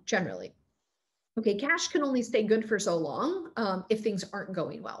 generally. Okay, cash can only stay good for so long if things aren't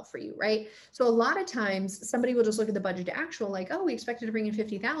going well for you, right? So a lot of times somebody will just look at the budget to actual, like, oh, we expected to bring in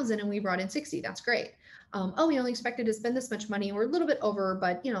 50,000 and we brought in 60. That's great. Oh, we only expected to spend this much money and we're a little bit over,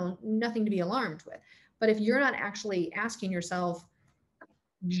 but nothing to be alarmed with. But if you're not actually asking yourself,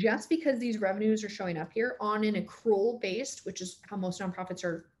 just because these revenues are showing up here on an accrual based, which is how most nonprofits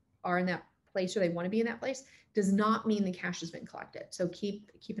are in that place, or they want to be in that place, does not mean the cash has been collected. So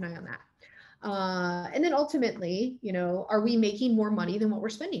keep an eye on that. And then ultimately, are we making more money than what we're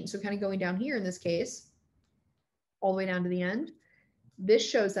spending? So kind of going down here in this case, all the way down to the end, this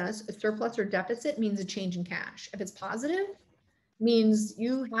shows us a surplus or deficit means a change in cash. If it's positive, means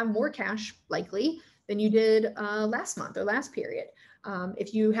you have more cash likely than you did last month or last period.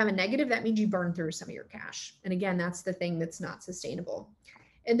 If you have a negative, that means you burn through some of your cash. And again, that's the thing that's not sustainable.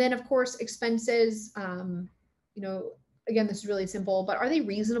 And then of course, expenses, again, this is really simple, but are they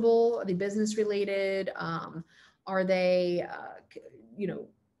reasonable? Are they business related? Are they,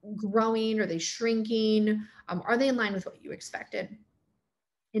 growing? Are they shrinking? Are they in line with what you expected?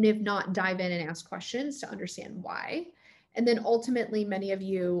 And if not, dive in and ask questions to understand why. And then ultimately, many of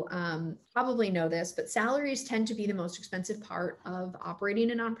you probably know this, but salaries tend to be the most expensive part of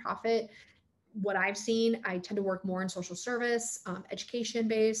operating a nonprofit. What I've seen, I tend to work more in social service, education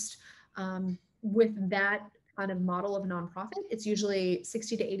based. With that kind of model of nonprofit, it's usually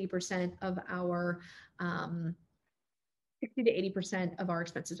 60 to 80% of our 60 to 80% of our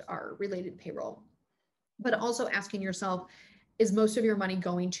expenses are related to payroll. But also asking yourself, is most of your money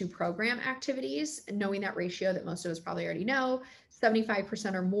going to program activities? And knowing that ratio that most of us probably already know,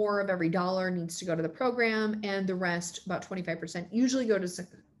 75% or more of every dollar needs to go to the program, and the rest, about 25%, usually goes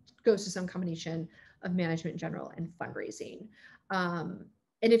to some combination of management, general, and fundraising.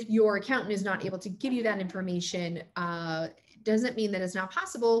 And if your accountant is not able to give you that information, it doesn't mean that it's not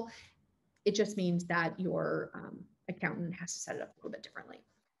possible. It just means that your accountant has to set it up a little bit differently.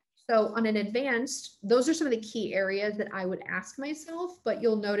 So on an advanced, those are some of the key areas that I would ask myself, but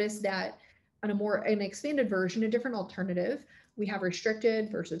you'll notice that on an expanded version, a different alternative, we have restricted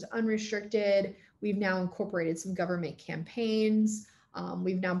versus unrestricted. We've now incorporated some government campaigns.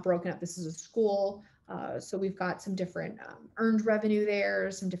 We've now broken up, this is a school. So we've got some different earned revenue there,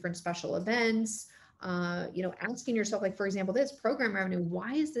 some different special events, asking yourself, like, for example, this program revenue,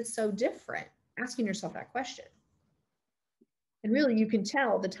 why is this so different? Asking yourself that question. And really, you can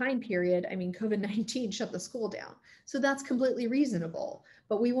tell the time period, COVID-19 shut the school down. So that's completely reasonable.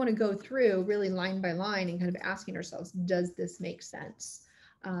 But we want to go through really line by line and kind of asking ourselves, does this make sense?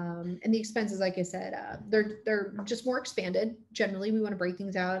 And the expenses, like I said, they're just more expanded. Generally, we want to break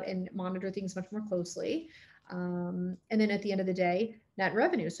things out and monitor things much more closely. And then at the end of the day, net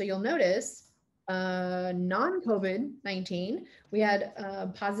revenue. So you'll notice non-COVID-19, we had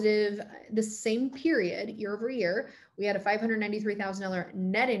positive, the same period year over year, we had a $593,000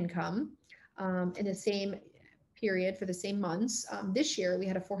 net income in the same period for the same months. This year, we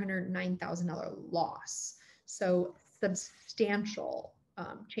had a $409,000 loss. So substantial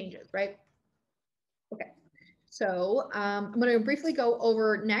changes, right? Okay. So I'm going to briefly go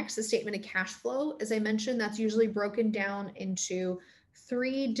over next the statement of cash flow. As I mentioned, that's usually broken down into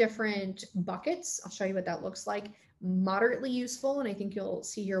 3 different buckets. I'll show you what that looks like. Moderately useful, and I think you'll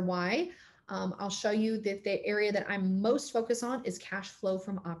see here why. I'll show you that the area that I'm most focused on is cash flow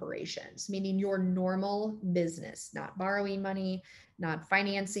from operations, meaning your normal business, not borrowing money, not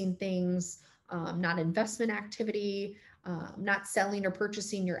financing things, not investment activity, not selling or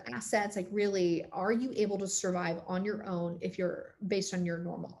purchasing your assets. Like, really, are you able to survive on your own if you're based on your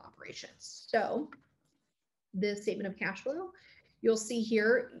normal operations? So the statement of cash flow, you'll see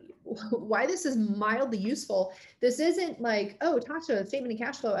here why this is mildly useful. This isn't like, oh, Tasha, statement of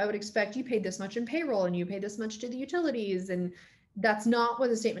cash flow, I would expect you paid this much in payroll and you paid this much to the utilities. And that's not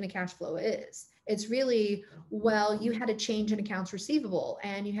what the statement of cash flow is. It's really, well, you had a change in accounts receivable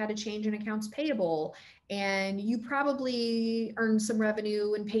and you had a change in accounts payable and you probably earned some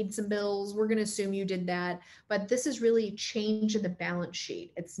revenue and paid some bills. We're going to assume you did that. But this is really change in the balance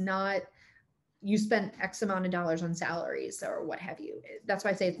sheet. It's not you spent X amount of dollars on salaries or what have you. That's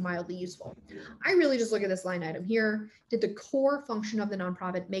why I say it's mildly useful. I really just look at this line item here. Did the core function of the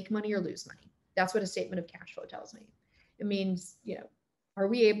nonprofit make money or lose money? That's what a statement of cash flow tells me. It means, are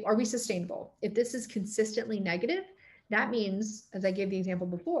we sustainable? If this is consistently negative, that means, as I gave the example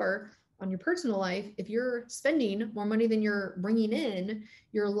before, on your personal life, if you're spending more money than you're bringing in,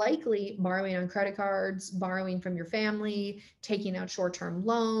 you're likely borrowing on credit cards, borrowing from your family, taking out short-term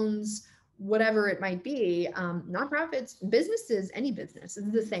loans, whatever it might be. Nonprofits, businesses, any business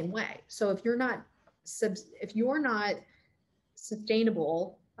is the same way. So if you're not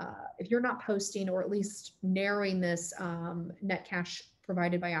sustainable, if you're not posting or at least narrowing this net cash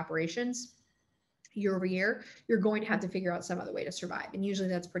provided by operations year over year, you're going to have to figure out some other way to survive. And usually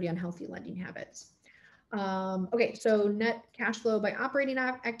that's pretty unhealthy lending habits. Okay, so net cash flow by operating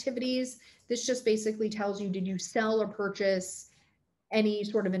activities. This just basically tells you, did you sell or purchase any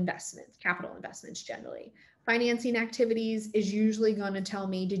sort of investments, capital investments generally. Financing activities is usually going to tell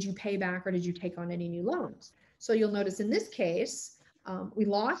me, did you pay back or did you take on any new loans? So you'll notice in this case, we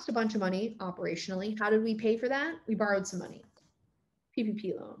lost a bunch of money operationally. How did we pay for that? We borrowed some money.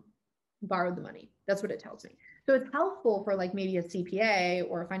 PPP loan, borrowed the money. That's what it tells me. So it's helpful for like maybe a CPA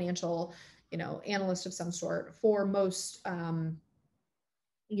or a financial, analyst of some sort. For most,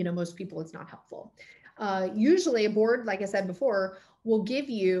 most people, it's not helpful. Usually a board, like I said before, will give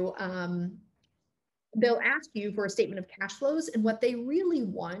you, they'll ask you for a statement of cash flows. And what they really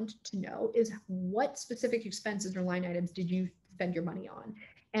want to know is what specific expenses or line items did you spend your money on?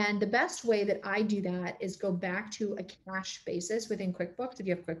 And the best way that I do that is go back to a cash basis within QuickBooks, if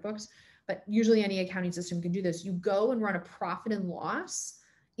you have QuickBooks, but usually any accounting system can do this. You go and run a profit and loss,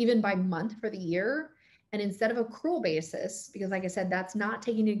 even by month for the year. And instead of accrual basis, because like I said, that's not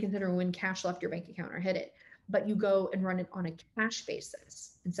taking into consideration when cash left your bank account or hit it, but you go and run it on a cash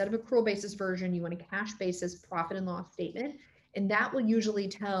basis. Instead of accrual basis version, you want a cash basis profit and loss statement. And that will usually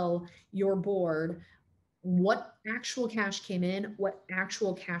tell your board what actual cash came in, what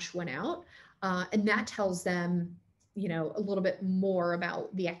actual cash went out. And that tells them, a little bit more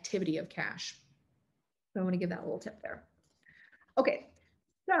about the activity of cash. So I want to give that a little tip there. Okay,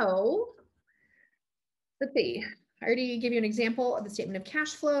 so let's see. I already gave you an example of the statement of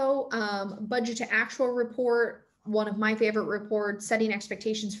cash flow. Budget to actual report, one of my favorite reports, setting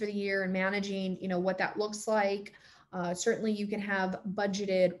expectations for the year and managing, what that looks like. Certainly you can have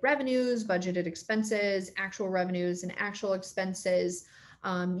budgeted revenues, budgeted expenses, actual revenues and actual expenses.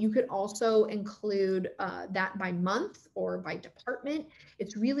 You could also include that by month or by department.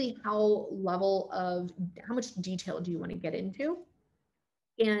 It's really how much detail do you want to get into?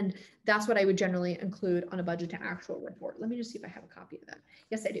 And that's what I would generally include on a budget to actual report. Let me just see if I have a copy of that.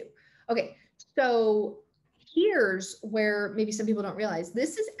 Yes, I do. Okay, so here's where maybe some people don't realize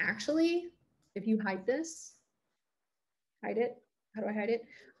this is actually, if you hide this, hide it. How do I hide it?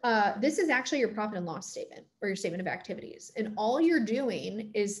 This is actually your profit and loss statement or your statement of activities. And all you're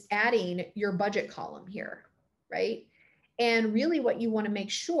doing is adding your budget column here, right? And really what you want to make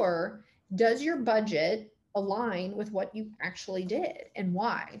sure, does your budget align with what you actually did and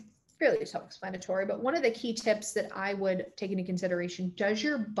why? Fairly self-explanatory, but one of the key tips that I would take into consideration, does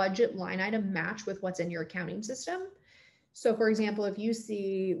your budget line item match with what's in your accounting system? So for example, if you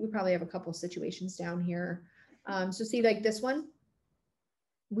see, we probably have a couple of situations down here. So see like this one,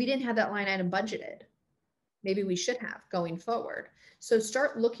 we didn't have that line item budgeted. Maybe we should have going forward. So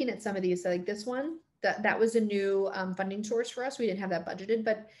start looking at some of these, like this one, that was a new funding source for us. We didn't have that budgeted,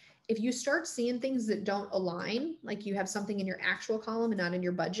 but if you start seeing things that don't align, like you have something in your actual column and not in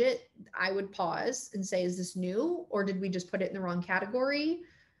your budget, I would pause and say, is this new or did we just put it in the wrong category?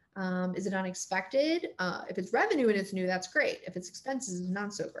 Is it unexpected? If it's revenue and it's new, that's great. If it's expenses, it's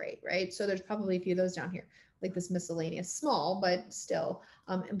not so great, right? So there's probably a few of those down here, like this miscellaneous, small, but still.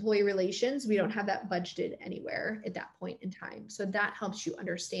 Employee relations, we don't have that budgeted anywhere at that point in time. So that helps you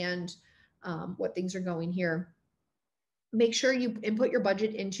understand what things are going here. Make sure you input your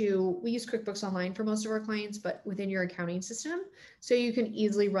budget into, we use QuickBooks Online for most of our clients, but within your accounting system. So you can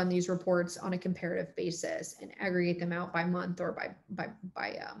easily run these reports on a comparative basis and aggregate them out by month or by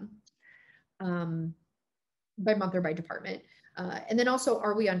month or by department. And then also,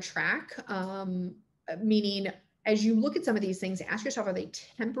 are we on track? Meaning, as you look at some of these things, ask yourself, are they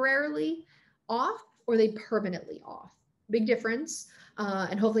temporarily off or are they permanently off? Big difference.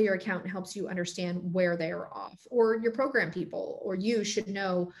 And hopefully your accountant helps you understand where they are off, or your program people or you should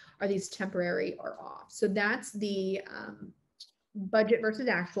know, are these temporary or off? So that's the budget versus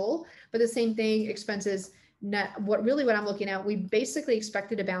actual. But the same thing, expenses, net, what I'm looking at, we basically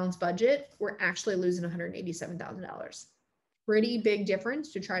expected a balanced budget. We're actually losing $187,000. Pretty big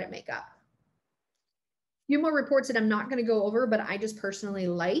difference to try to make up. A few more reports that I'm not going to go over, but I just personally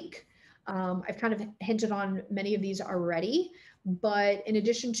like. I've kind of hinted on many of these already, but in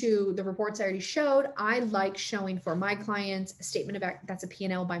addition to the reports I already showed, I like showing for my clients a statement of that's a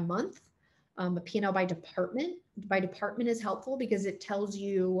P&L by month, a P&L by department. By department is helpful because it tells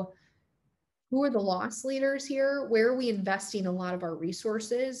you who are the loss leaders here, where are we investing a lot of our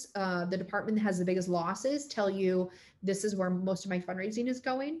resources. The department that has the biggest losses tell you this is where most of my fundraising is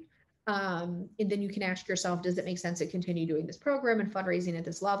going. And then you can ask yourself, does it make sense to continue doing this program and fundraising at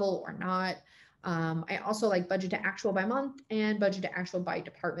this level or not? I also like budget to actual by month and budget to actual by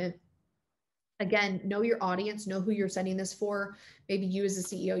department. Again, know your audience, know who you're sending this for. Maybe you as a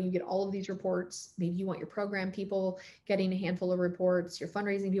CEO, you get all of these reports. Maybe you want your program people getting a handful of reports, your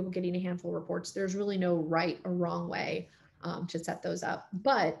fundraising people getting a handful of reports. There's really no right or wrong way to set those up.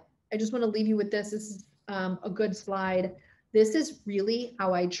 But I just want to leave you with this. This is a good slide. This is really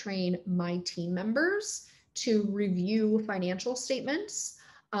how I train my team members to review financial statements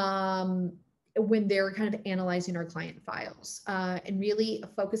when they're kind of analyzing our client files and really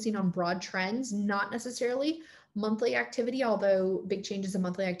focusing on broad trends, not necessarily monthly activity, although big changes in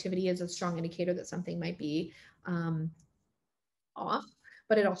monthly activity is a strong indicator that something might be off,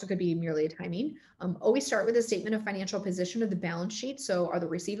 but it also could be merely a timing. Always start with a statement of financial position of the balance sheet. So are the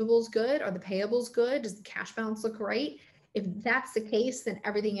receivables good? Are the payables good? Does the cash balance look right? If that's the case, then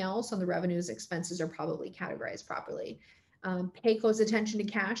everything else on the revenues expenses are probably categorized properly. Pay close attention to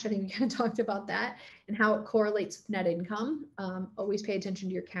cash. I think we kind of talked about that and how it correlates with net income. Always pay attention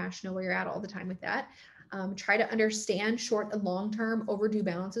to your cash, know where you're at all the time with that. Try to understand short and long-term overdue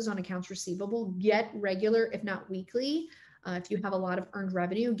balances on accounts receivable. Get regular, if not weekly. If you have a lot of earned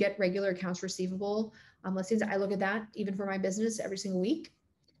revenue, get regular accounts receivable listings. I look at that even for my business every single week.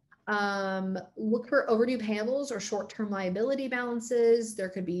 Look for overdue payables or short-term liability balances. There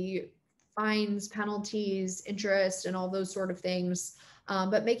could be fines, penalties, interest, and all those sort of things.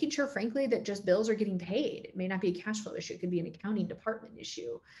 But making sure, frankly, that just bills are getting paid. It may not be a cash flow issue. It could be an accounting department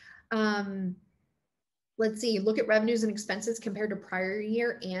issue. Let's see, look at revenues and expenses compared to prior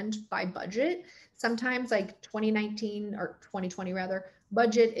year and by budget. Sometimes like 2019 or 2020 rather,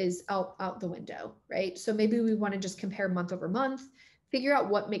 budget is out the window, right? So maybe we want to just compare month over month, figure out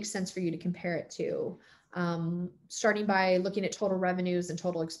what makes sense for you to compare it to. Starting by looking at total revenues and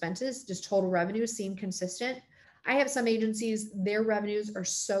total expenses. Does total revenues seem consistent? I have some agencies, their revenues are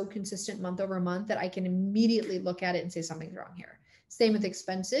so consistent month over month that I can immediately look at it and say something's wrong here. Same with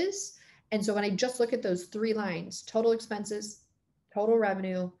expenses. And so when I just look at those three lines, total expenses, total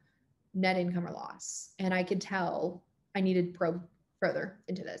revenue, net income or loss, and I could tell I needed to probe further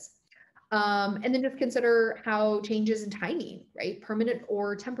into this. And then just consider how changes in timing, right? Permanent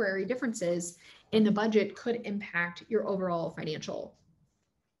or temporary differences in the budget could impact your overall financial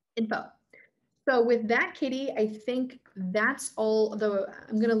info. So with that, Katie, I think that's all, though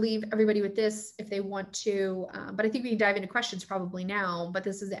I'm going to leave everybody with this if they want to, but I think we can dive into questions probably now, but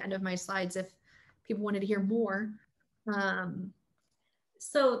this is the end of my slides if people wanted to hear more.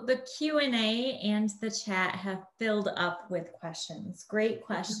 So the Q&A and the chat have filled up with questions, great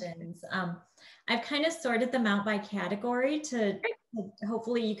questions. I've kind of sorted them out by category to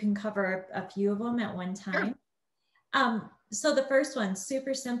hopefully you can cover a few of them at one time. Sure. So the first one,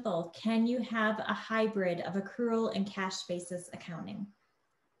 super simple. Can you have a hybrid of accrual and cash basis accounting?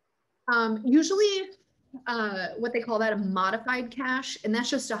 Usually what they call that a modified cash, and that's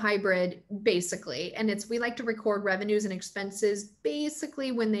just a hybrid basically. And we like to record revenues and expenses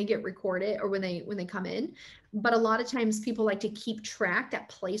basically when they get recorded or when they come in. But a lot of times people like to keep track, that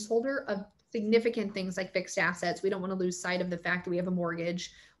placeholder of significant things like fixed assets. We don't want to lose sight of the fact that we have a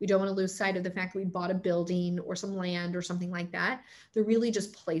mortgage. We don't want to lose sight of the fact that we bought a building or some land or something like that. They're really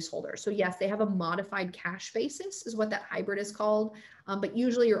just placeholders. So yes, they have a modified cash basis is what that hybrid is called. But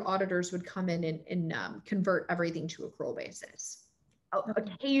usually your auditors would come in and convert everything to accrual basis.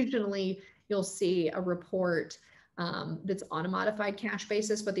 Occasionally you'll see a report that's on a modified cash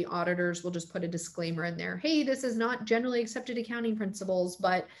basis, but the auditors will just put a disclaimer in there. Hey, this is not generally accepted accounting principles,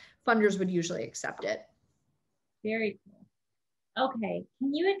 but funders would usually accept it. Very cool. Okay,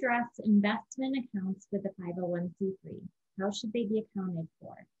 can you address investment accounts with a 501c3? How should they be accounted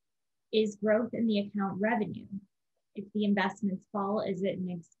for? Is growth in the account revenue? If the investments fall, is it an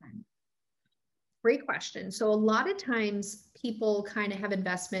expense? Great question. So a lot of times people kind of have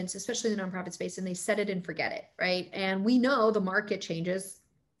investments, especially in the nonprofit space, and they set it and forget it, right? And we know the market changes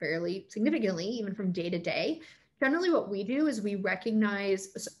fairly significantly, even from day to day. Generally, what we do is we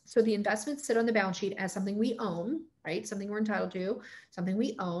recognize, so the investments sit on the balance sheet as something we own, right? Something we're entitled to, something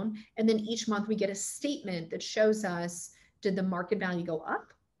we own. And then each month we get a statement that shows us, did the market value go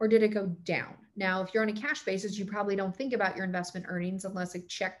up or did it go down? Now, if you're on a cash basis, you probably don't think about your investment earnings unless a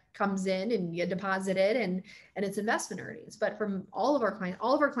check comes in and you deposit it and it's investment earnings. But from all of our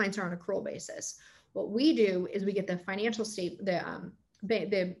clients are on accrual basis. What we do is we get the financial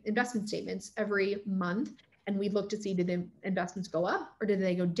the investment statements every month, and we look to see, did the investments go up or did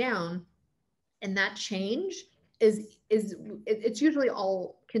they go down? And that change it's usually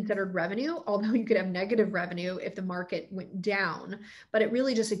all considered revenue, although you could have negative revenue if the market went down, but it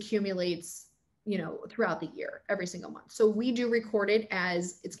really just accumulates, throughout the year, every single month. So we do record it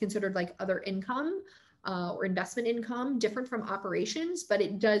as it's considered like other income or investment income, different from operations, but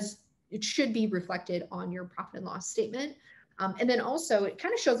it should be reflected on your profit and loss statement. And then also it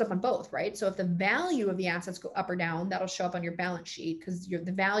kind of shows up on both, right? So if the value of the assets go up or down, that'll show up on your balance sheet because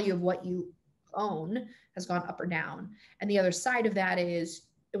the value of what you own has gone up or down. And the other side of that is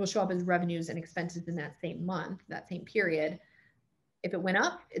it will show up as revenues and expenses in that same month, that same period. If it went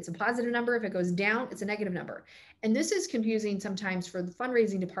up, it's a positive number. If it goes down, it's a negative number. And this is confusing sometimes for the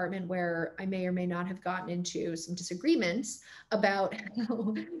fundraising department, where I may or may not have gotten into some disagreements about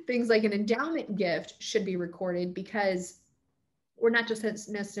how things like an endowment gift should be recorded, because we're not just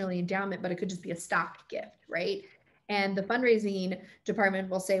necessarily endowment, but it could just be a stock gift, right? And the fundraising department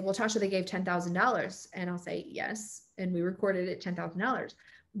will say, well, Tosha, they gave $10,000. And I'll say, yes. And we recorded it $10,000.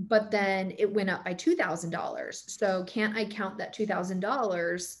 But then it went up by $2,000. So can't I count that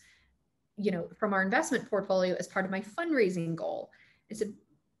 $2,000, from our investment portfolio as part of my fundraising goal? I said,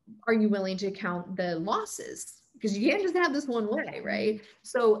 are you willing to count the losses? Because you can't just have this one way, right?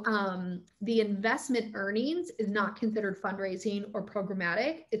 So the investment earnings is not considered fundraising or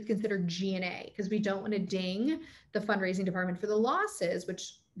programmatic. It's considered G&A, because we don't want to ding the fundraising department for the losses,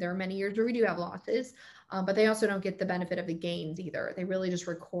 which there are many years where we do have losses, but they also don't get the benefit of the gains either. They really just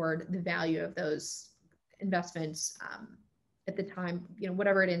record the value of those investments at the time,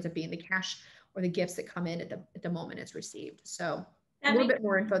 whatever it ends up being, the cash or the gifts that come in at the moment it's received. So a little bit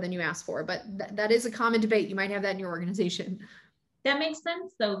more info than you asked for, but that is a common debate. You might have that in your organization. That makes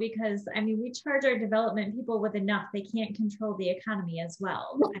sense though, because we charge our development people with enough. They can't control the economy as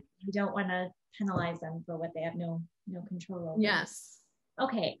well. We don't want to penalize them for what they have no control over. Yes.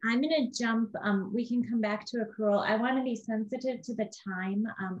 Okay, I'm going to jump. We can come back to accrual. I want to be sensitive to the time.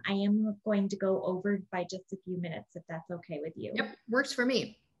 I am going to go over by just a few minutes, if that's okay with you. Yep, works for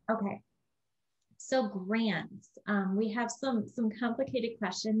me. Okay. So grants, we have some complicated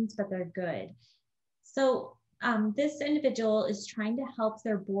questions, but they're good. So this individual is trying to help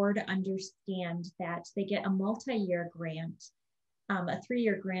their board understand that they get a multi-year grant, a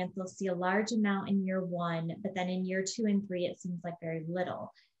 3-year grant. They'll see a large amount in year 1, but then in year 2 and 3, it seems like very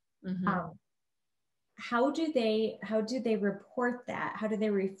little. Mm-hmm. How do they report that? How do they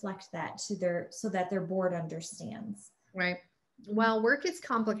reflect that so that their board understands? Right. Well, where it gets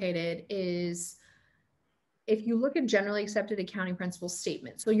complicated is if you look at generally accepted accounting principles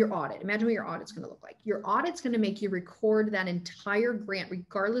statement, so your audit, imagine what your audit's going to look like. Your audit's going to make you record that entire grant,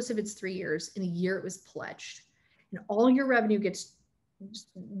 regardless if it's 3 years, in the year it was pledged. And all your revenue gets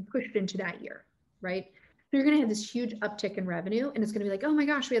pushed into that year, right? So you're going to have this huge uptick in revenue, and it's going to be like, oh my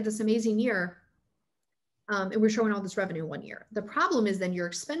gosh, we had this amazing year. And we're showing all this revenue in 1 year. The problem is then your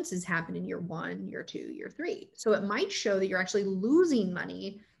expenses happen in year 1, year 2, year 3. So it might show that you're actually losing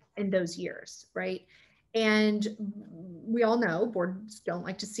money in those years, right? And we all know boards don't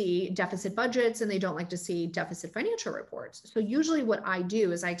like to see deficit budgets, and they don't like to see deficit financial reports. So usually what I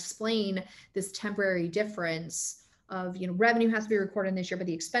do is I explain this temporary difference of, revenue has to be recorded in this year, but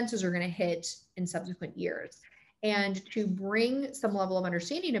the expenses are going to hit in subsequent years. And to bring some level of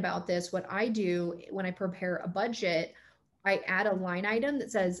understanding about this, what I do when I prepare a budget, I add a line item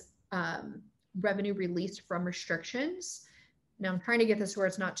that says revenue released from restrictions. Now I'm trying to get this where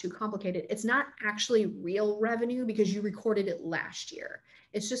it's not too complicated. It's not actually real revenue because you recorded it last year.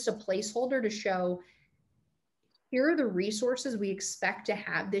 It's just a placeholder to show here are the resources we expect to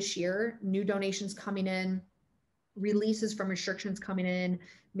have this year, new donations coming in, releases from restrictions coming in.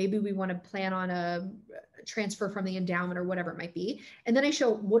 Maybe we want to plan on a transfer from the endowment or whatever it might be. And then I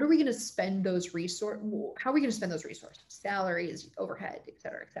show what are we going to spend those resources, how are we going to spend those resources, salaries, overhead, et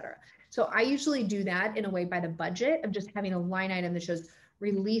cetera, et cetera. So I usually do that in a way by the budget of just having a line item that shows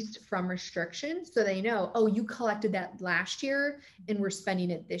released from restrictions so they know, oh, you collected that last year and we're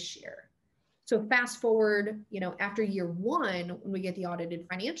spending it this year. So fast forward, after year one, when we get the audited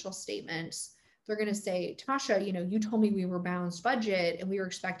financial statements, they're going to say, Tasha, you told me we were balanced budget and we were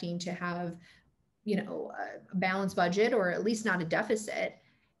expecting to have, a balanced budget or at least not a deficit.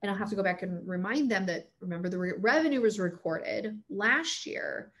 And I'll have to go back and remind them that, remember, the revenue was recorded last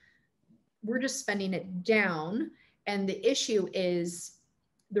year. We're just spending it down. And the issue is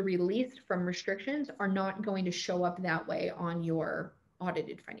the release from restrictions are not going to show up that way on your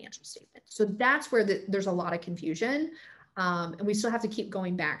audited financial statement. So that's where there's a lot of confusion. And we still have to keep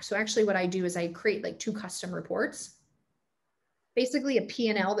going back. So actually what I do is I create like 2 custom reports, basically a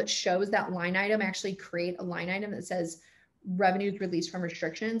P&L that shows that line item. I actually create a line item that says revenues released from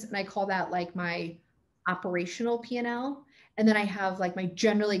restrictions. And I call that like my operational P&L. And then I have like my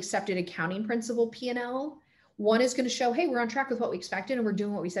generally accepted accounting principle P&L. One is going to show, hey, we're on track with what we expected and we're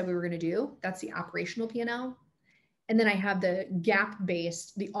doing what we said we were going to do. That's the operational P&L. And then I have the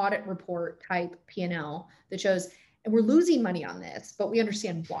GAAP-based, the audit report type P&L that shows, and we're losing money on this, but we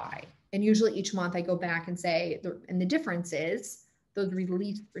understand why. And usually each month I go back and say, and the difference is those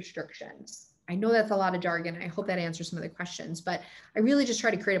release restrictions. I know that's a lot of jargon. I hope that answers some of the questions, but I really just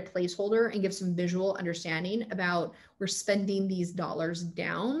try to create a placeholder and give some visual understanding about we're spending these dollars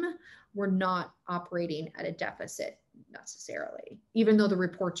down. We're not operating at a deficit necessarily, even though the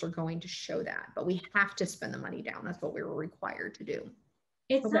reports are going to show that, but we have to spend the money down. That's what we were required to do.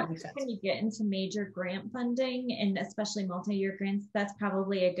 It's not when you get into major grant funding and especially multi-year grants, that's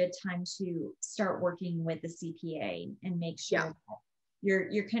probably a good time to start working with the CPA and make sure that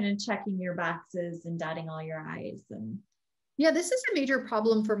you're kind of checking your boxes and dotting all your I's. And yeah, this is a major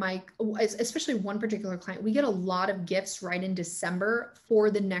problem for especially one particular client. We get a lot of gifts right in December for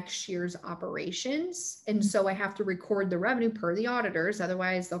the next year's operations. And so I have to record the revenue per the auditors.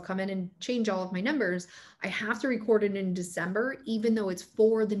 Otherwise they'll come in and change all of my numbers. I have to record it in December, even though it's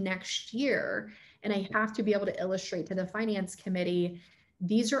for the next year. And I have to be able to illustrate to the finance committee,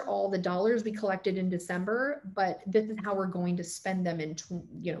 these are all the dollars we collected in December, but this is how we're going to spend them in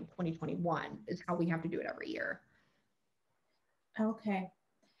 2021 is how we have to do it every year. Okay.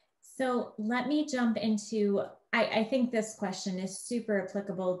 So let me jump into, I think this question is super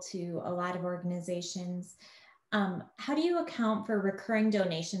applicable to a lot of organizations. How do you account for recurring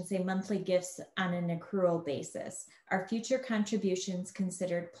donations, say monthly gifts on an accrual basis? Are future contributions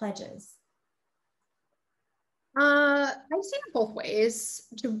considered pledges? I've seen it both ways,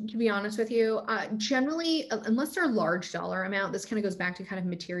 to be honest with you. Generally, unless they're a large dollar amount, this kind of goes back to kind of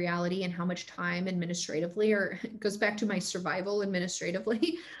materiality and how much time administratively, or it goes back to my survival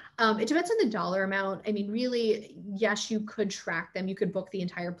administratively. It depends on the dollar amount. I mean, really, yes, you could track them. You could book the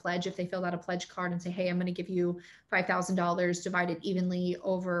entire pledge if they filled out a pledge card and say, hey, I'm going to give you $5,000 divided evenly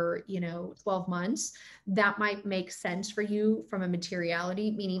over, 12 months. That might make sense for you from a materiality,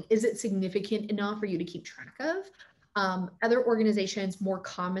 meaning is it significant enough for you to keep track of? Other organizations more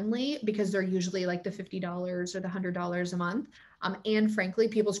commonly, because they're usually like the $50 or the $100 a month. And frankly,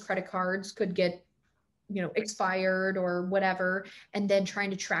 people's credit cards could get expired or whatever, and then trying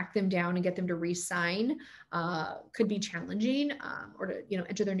to track them down and get them to re-sign could be challenging, or to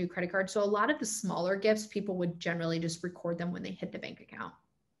enter their new credit card. So a lot of the smaller gifts, people would generally just record them when they hit the bank account.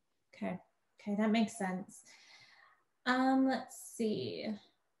 Okay, that makes sense. Let's see.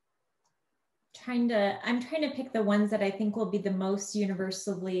 I'm trying to pick the ones that I think will be the most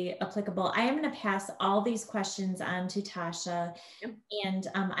universally applicable. I am going to pass all these questions on to Tasha. Yep. And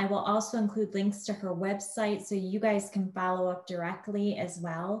I will also include links to her website so you guys can follow up directly as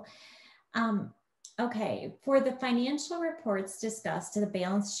well. Okay, for the financial reports discussed, the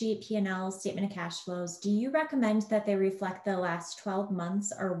balance sheet, P&L, statement of cash flows, do you recommend that they reflect the last 12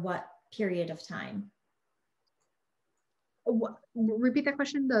 months or what period of time? Repeat that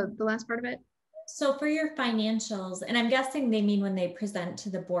question, the last part of it. So for your financials, and I'm guessing they mean when they present to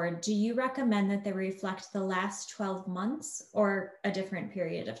the board, do you recommend that they reflect the last 12 months or a different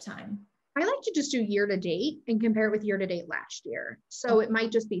period of time? I like to just do year to date and compare it with year to date last year. So Oh, it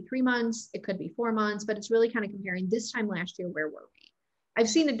might just be 3 months, it could be 4 months, but it's really kind of comparing this time last year, where were we? I've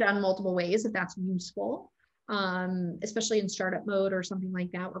seen it done multiple ways if that's useful, especially in startup mode or something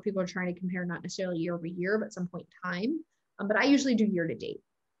like that, where people are trying to compare not necessarily year over year, but some point in time. But I usually do year to date.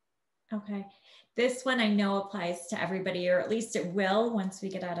 okay. This one I know applies to everybody, or at least it will once we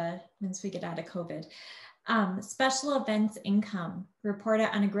get out of COVID. Special events income, report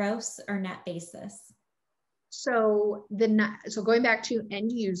it on a gross or net basis. So going back to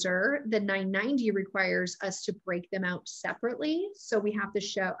end user, the 990 requires us to break them out separately. So we have to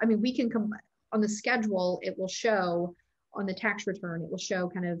show, I mean, we can come on the schedule, it will show on the tax return, it will show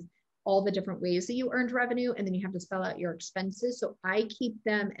kind of all the different ways that you earned revenue, and then you have to spell out your expenses. So I keep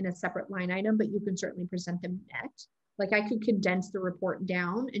them in a separate line item, but you can certainly present them net. Like I could condense the report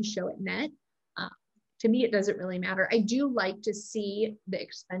down and show it net. To me, it doesn't really matter. I do like to see the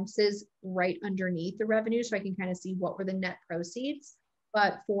expenses right underneath the revenue so I can kind of see what were the net proceeds.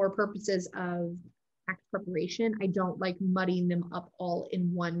 But for purposes of tax preparation, I don't like muddying them up all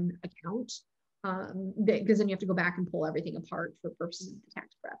in one account, because then you have to go back and pull everything apart for purposes of the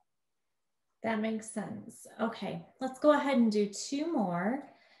tax prep. That makes sense. Okay, let's go ahead and do two more.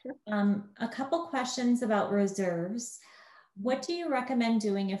 Sure. A couple questions about reserves. What do you recommend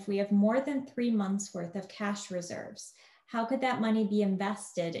doing if we have more than 3 months worth of cash reserves? How could that money be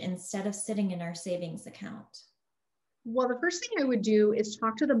invested instead of sitting in our savings account? Well, the first thing I would do is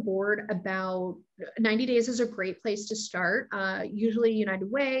talk to the board about 90 days is a great place to start. Usually United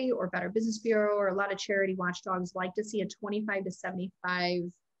Way or Better Business Bureau or a lot of charity watchdogs like to see a 25 to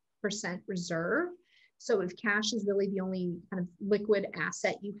 75% reserve. So if cash is really the only kind of liquid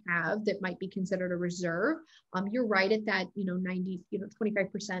asset you have that might be considered a reserve, you're right at that,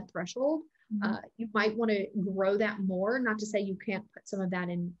 25% threshold. You might want to grow that more, not to say you can't put some of that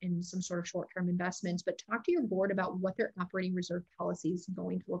in some sort of short-term investments, but talk to your board about what their operating reserve policy is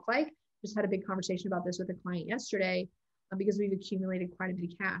going to look like. Just had a big conversation about this with a client yesterday, because we've accumulated quite a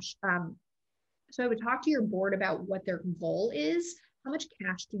bit of cash. So I would talk to your board about what their goal is. How much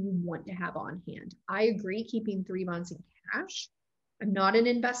cash do you want to have on hand? I agree keeping 3 months in cash. I'm not an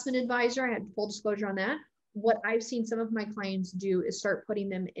investment advisor. I had full disclosure on that. What I've seen some of my clients do is start putting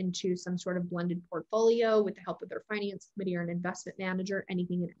them into some sort of blended portfolio with the help of their finance committee or an investment manager,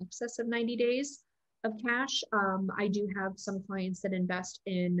 anything in excess of 90 days of cash. I do have some clients that invest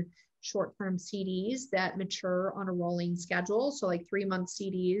in short-term CDs that mature on a rolling schedule. So like 3-month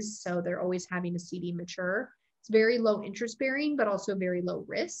CDs. So they're always having a CD mature. It's very low interest bearing, but also very low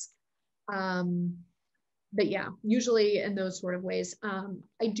risk. But yeah, usually in those sort of ways.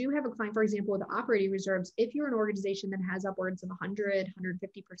 I do have a client, for example, with operating reserves. If you're an organization that has upwards of 100,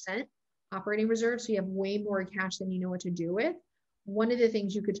 150% operating reserves, so you have way more cash than you know what to do with, one of the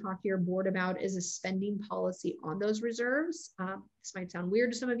things you could talk to your board about is a spending policy on those reserves. This might sound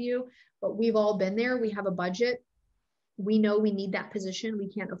weird to some of you, but we've all been there. We have a budget. We know we need that position. We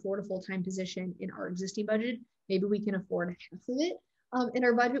can't afford a full-time position in our existing budget. Maybe we can afford half of it. In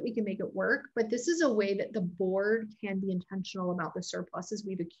our budget, we can make it work, but this is a way that the board can be intentional about the surpluses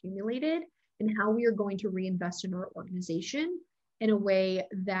we've accumulated and how we are going to reinvest in our organization in a way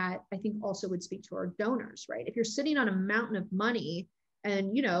that I think also would speak to our donors, right? If you're sitting on a mountain of money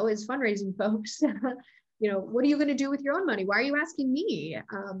and, as fundraising folks, what are you going to do with your own money? Why are you asking me?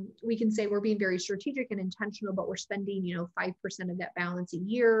 We can say we're being very strategic and intentional, but we're spending, 5% of that balance a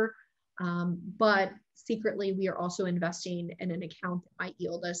year. But secretly, we are also investing in an account that might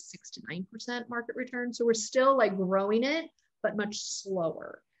yield us 6 to 9% market return. So we're still like growing it, but much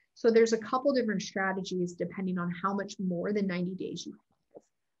slower. So there's a couple different strategies depending on how much more than 90 days you have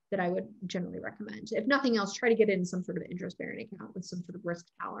that I would generally recommend. If nothing else, try to get in some sort of interest-bearing account with some sort of risk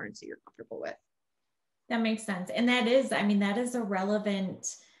tolerance that you're comfortable with. That makes sense. And that is a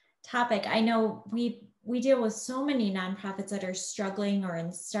relevant topic. I know we deal with so many nonprofits that are struggling or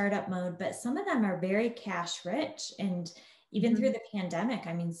in startup mode, but some of them are very cash rich. And even through the pandemic,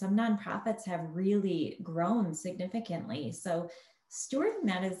 some nonprofits have really grown significantly. So stewarding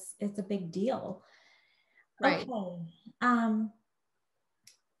that is a big deal. Right. Okay.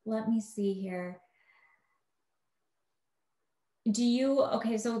 Let me see here.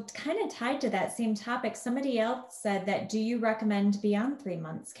 So kind of tied to that same topic, somebody else said that, do you recommend beyond 3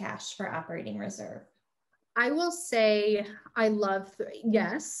 months cash for operating reserve? I will say I love,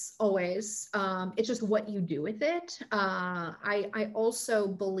 yes, always. It's just what you do with it. I also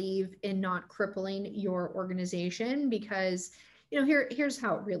believe in not crippling your organization because, here's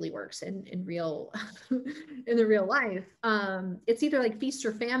how it really works in real, in the real life. It's either like feast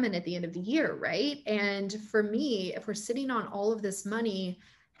or famine at the end of the year, right? And for me, if we're sitting on all of this money,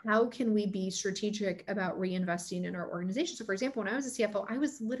 how can we be strategic about reinvesting in our organization? So for example, when I was a CFO, I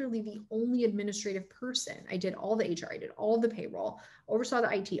was literally the only administrative person. I did all the HR, I did all the payroll, oversaw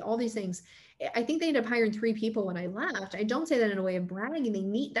the IT, all these things. I think they ended up hiring 3 people when I left. I don't say that in a way of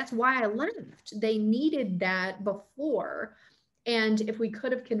bragging. That's why I left. They needed that before. And if we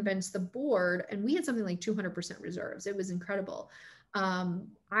could have convinced the board, and we had something like 200% reserves, it was incredible.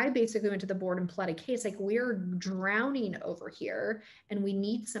 I basically went to the board and pled a case like, we're drowning over here and we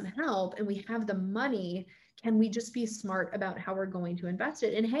need some help and we have the money. Can we just be smart about how we're going to invest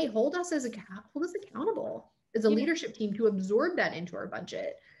it? And hey, hold us accountable as a leadership team to absorb that into our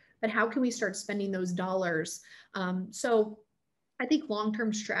budget. But how can we start spending those dollars? So I think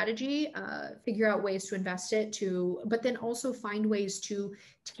long-term strategy, figure out ways to invest it but then also find ways to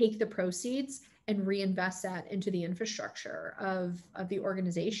take the proceeds and reinvest that into the infrastructure of the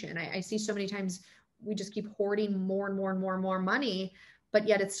organization. I see so many times we just keep hoarding more and more and more and more money, but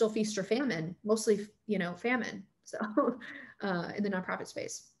yet it's still feast or famine, mostly, famine. So in the nonprofit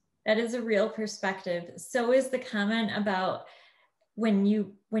space. That is a real perspective. So is the comment about when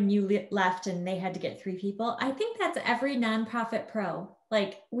you left and they had to get 3 people. I think that's every nonprofit pro.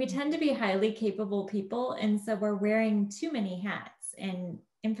 Like, we tend to be highly capable people, and so we're wearing too many hats, and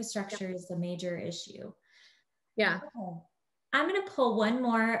infrastructure is a major issue. Yeah. Okay. I'm going to pull one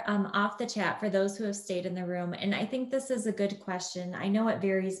more off the chat for those who have stayed in the room. And I think this is a good question. I know it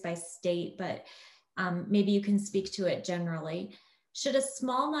varies by state, but maybe you can speak to it generally. Should a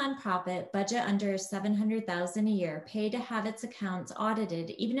small nonprofit budget under $700,000 a year pay to have its accounts audited,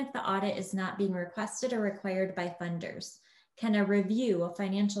 even if the audit is not being requested or required by funders? Can a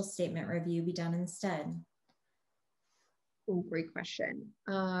financial statement review, be done instead? Oh, great question.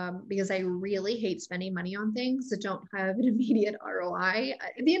 Because I really hate spending money on things that don't have an immediate ROI.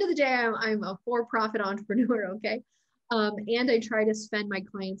 At the end of the day, I'm a for-profit entrepreneur, okay? And I try to spend my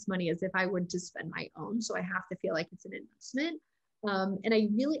clients' money as if I would to spend my own. So I have to feel like it's an investment. And I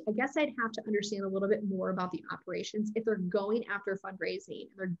guess I'd have to understand a little bit more about the operations. If they're going after fundraising,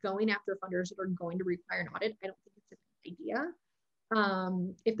 and they're going after funders that are going to require an audit, I don't think it's a good idea.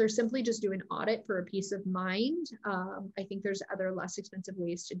 If they're simply just doing audit for a peace of mind, I think there's other less expensive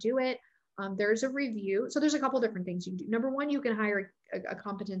ways to do it. There's a review. So there's a couple different things you can do. Number one, you can hire a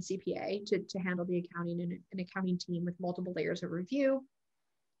competent CPA to handle the accounting and an accounting team with multiple layers of review.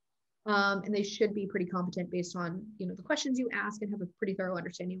 And they should be pretty competent based on, the questions you ask and have a pretty thorough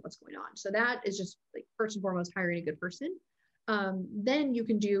understanding of what's going on. So that is just like first and foremost, hiring a good person. Then you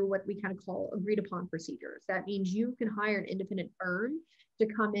can do what we kind of call agreed upon procedures. That means you can hire an independent firm to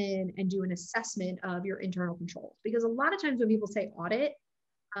come in and do an assessment of your internal controls. Because a lot of times when people say audit,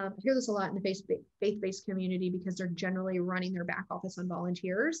 I hear this a lot in the faith-based community because they're generally running their back office on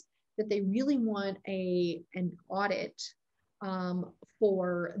volunteers, that they really want an audit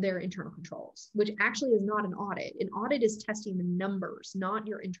for their internal controls, which actually is not an audit. An audit is testing the numbers, not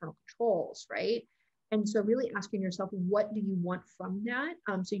your internal controls, right? And so really asking yourself, what do you want from that?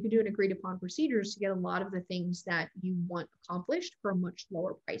 So you can do an agreed upon procedures to get a lot of the things that you want accomplished for a much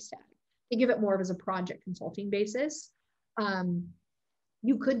lower price tag. They give it more of as a project consulting basis.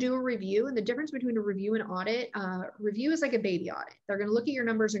 You could do a review, and the difference between a review and audit, review is like a baby audit. They're going to look at your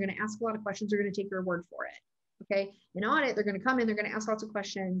numbers, they're going to ask a lot of questions, they're going to take your word for it. Okay. In audit, they're going to come in, they're going to ask lots of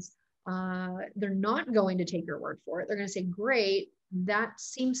questions. They're not going to take your word for it. They're going to say, great, that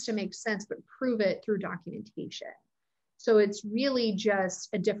seems to make sense, but prove it through documentation. So it's really just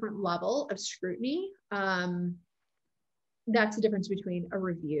a different level of scrutiny. That's the difference between a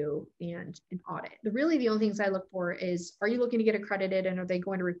review and an audit. The only things I look for is, are you looking to get accredited, and are they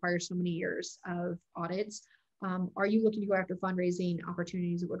going to require so many years of audits? Are you looking to go after fundraising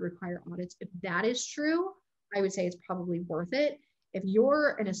opportunities that would require audits? If that is true, I would say it's probably worth it. If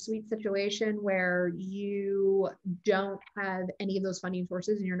you're in a sweet situation where you don't have any of those funding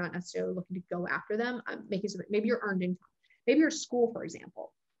sources and you're not necessarily looking to go after them, maybe you're earned income. Maybe your school, for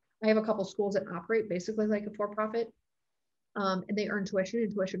example. I have a couple schools that operate basically like a for-profit, and they earn tuition,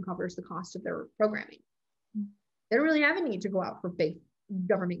 and tuition covers the cost of their programming. They don't really have a need to go out for big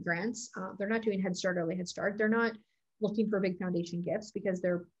government grants. They're not doing Head Start, Early Head Start. They're not looking for big foundation gifts because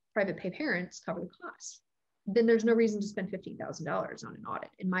their private pay parents cover the cost. Then there's no reason to spend $15,000 on an audit,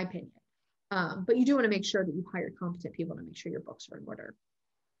 in my opinion. But you do want to make sure that you hire competent people to make sure your books are in order.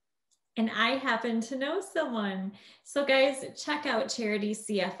 And I happen to know someone. So guys, check out Charity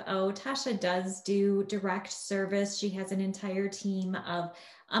CFO. Tosha does do direct service. She has an entire team of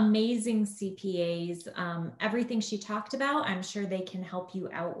amazing CPAs. Everything she talked about, I'm sure they can help you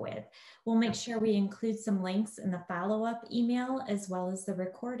out with. We'll make sure we include some links in the follow-up email, as well as the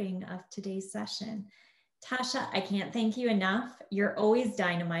recording of today's session. Tosha, I can't thank you enough. You're always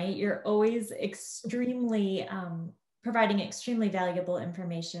dynamite. You're always providing extremely valuable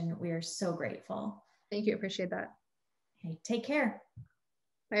information. We are so grateful. Thank you. Appreciate that. Okay, take care.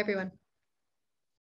 Bye, everyone.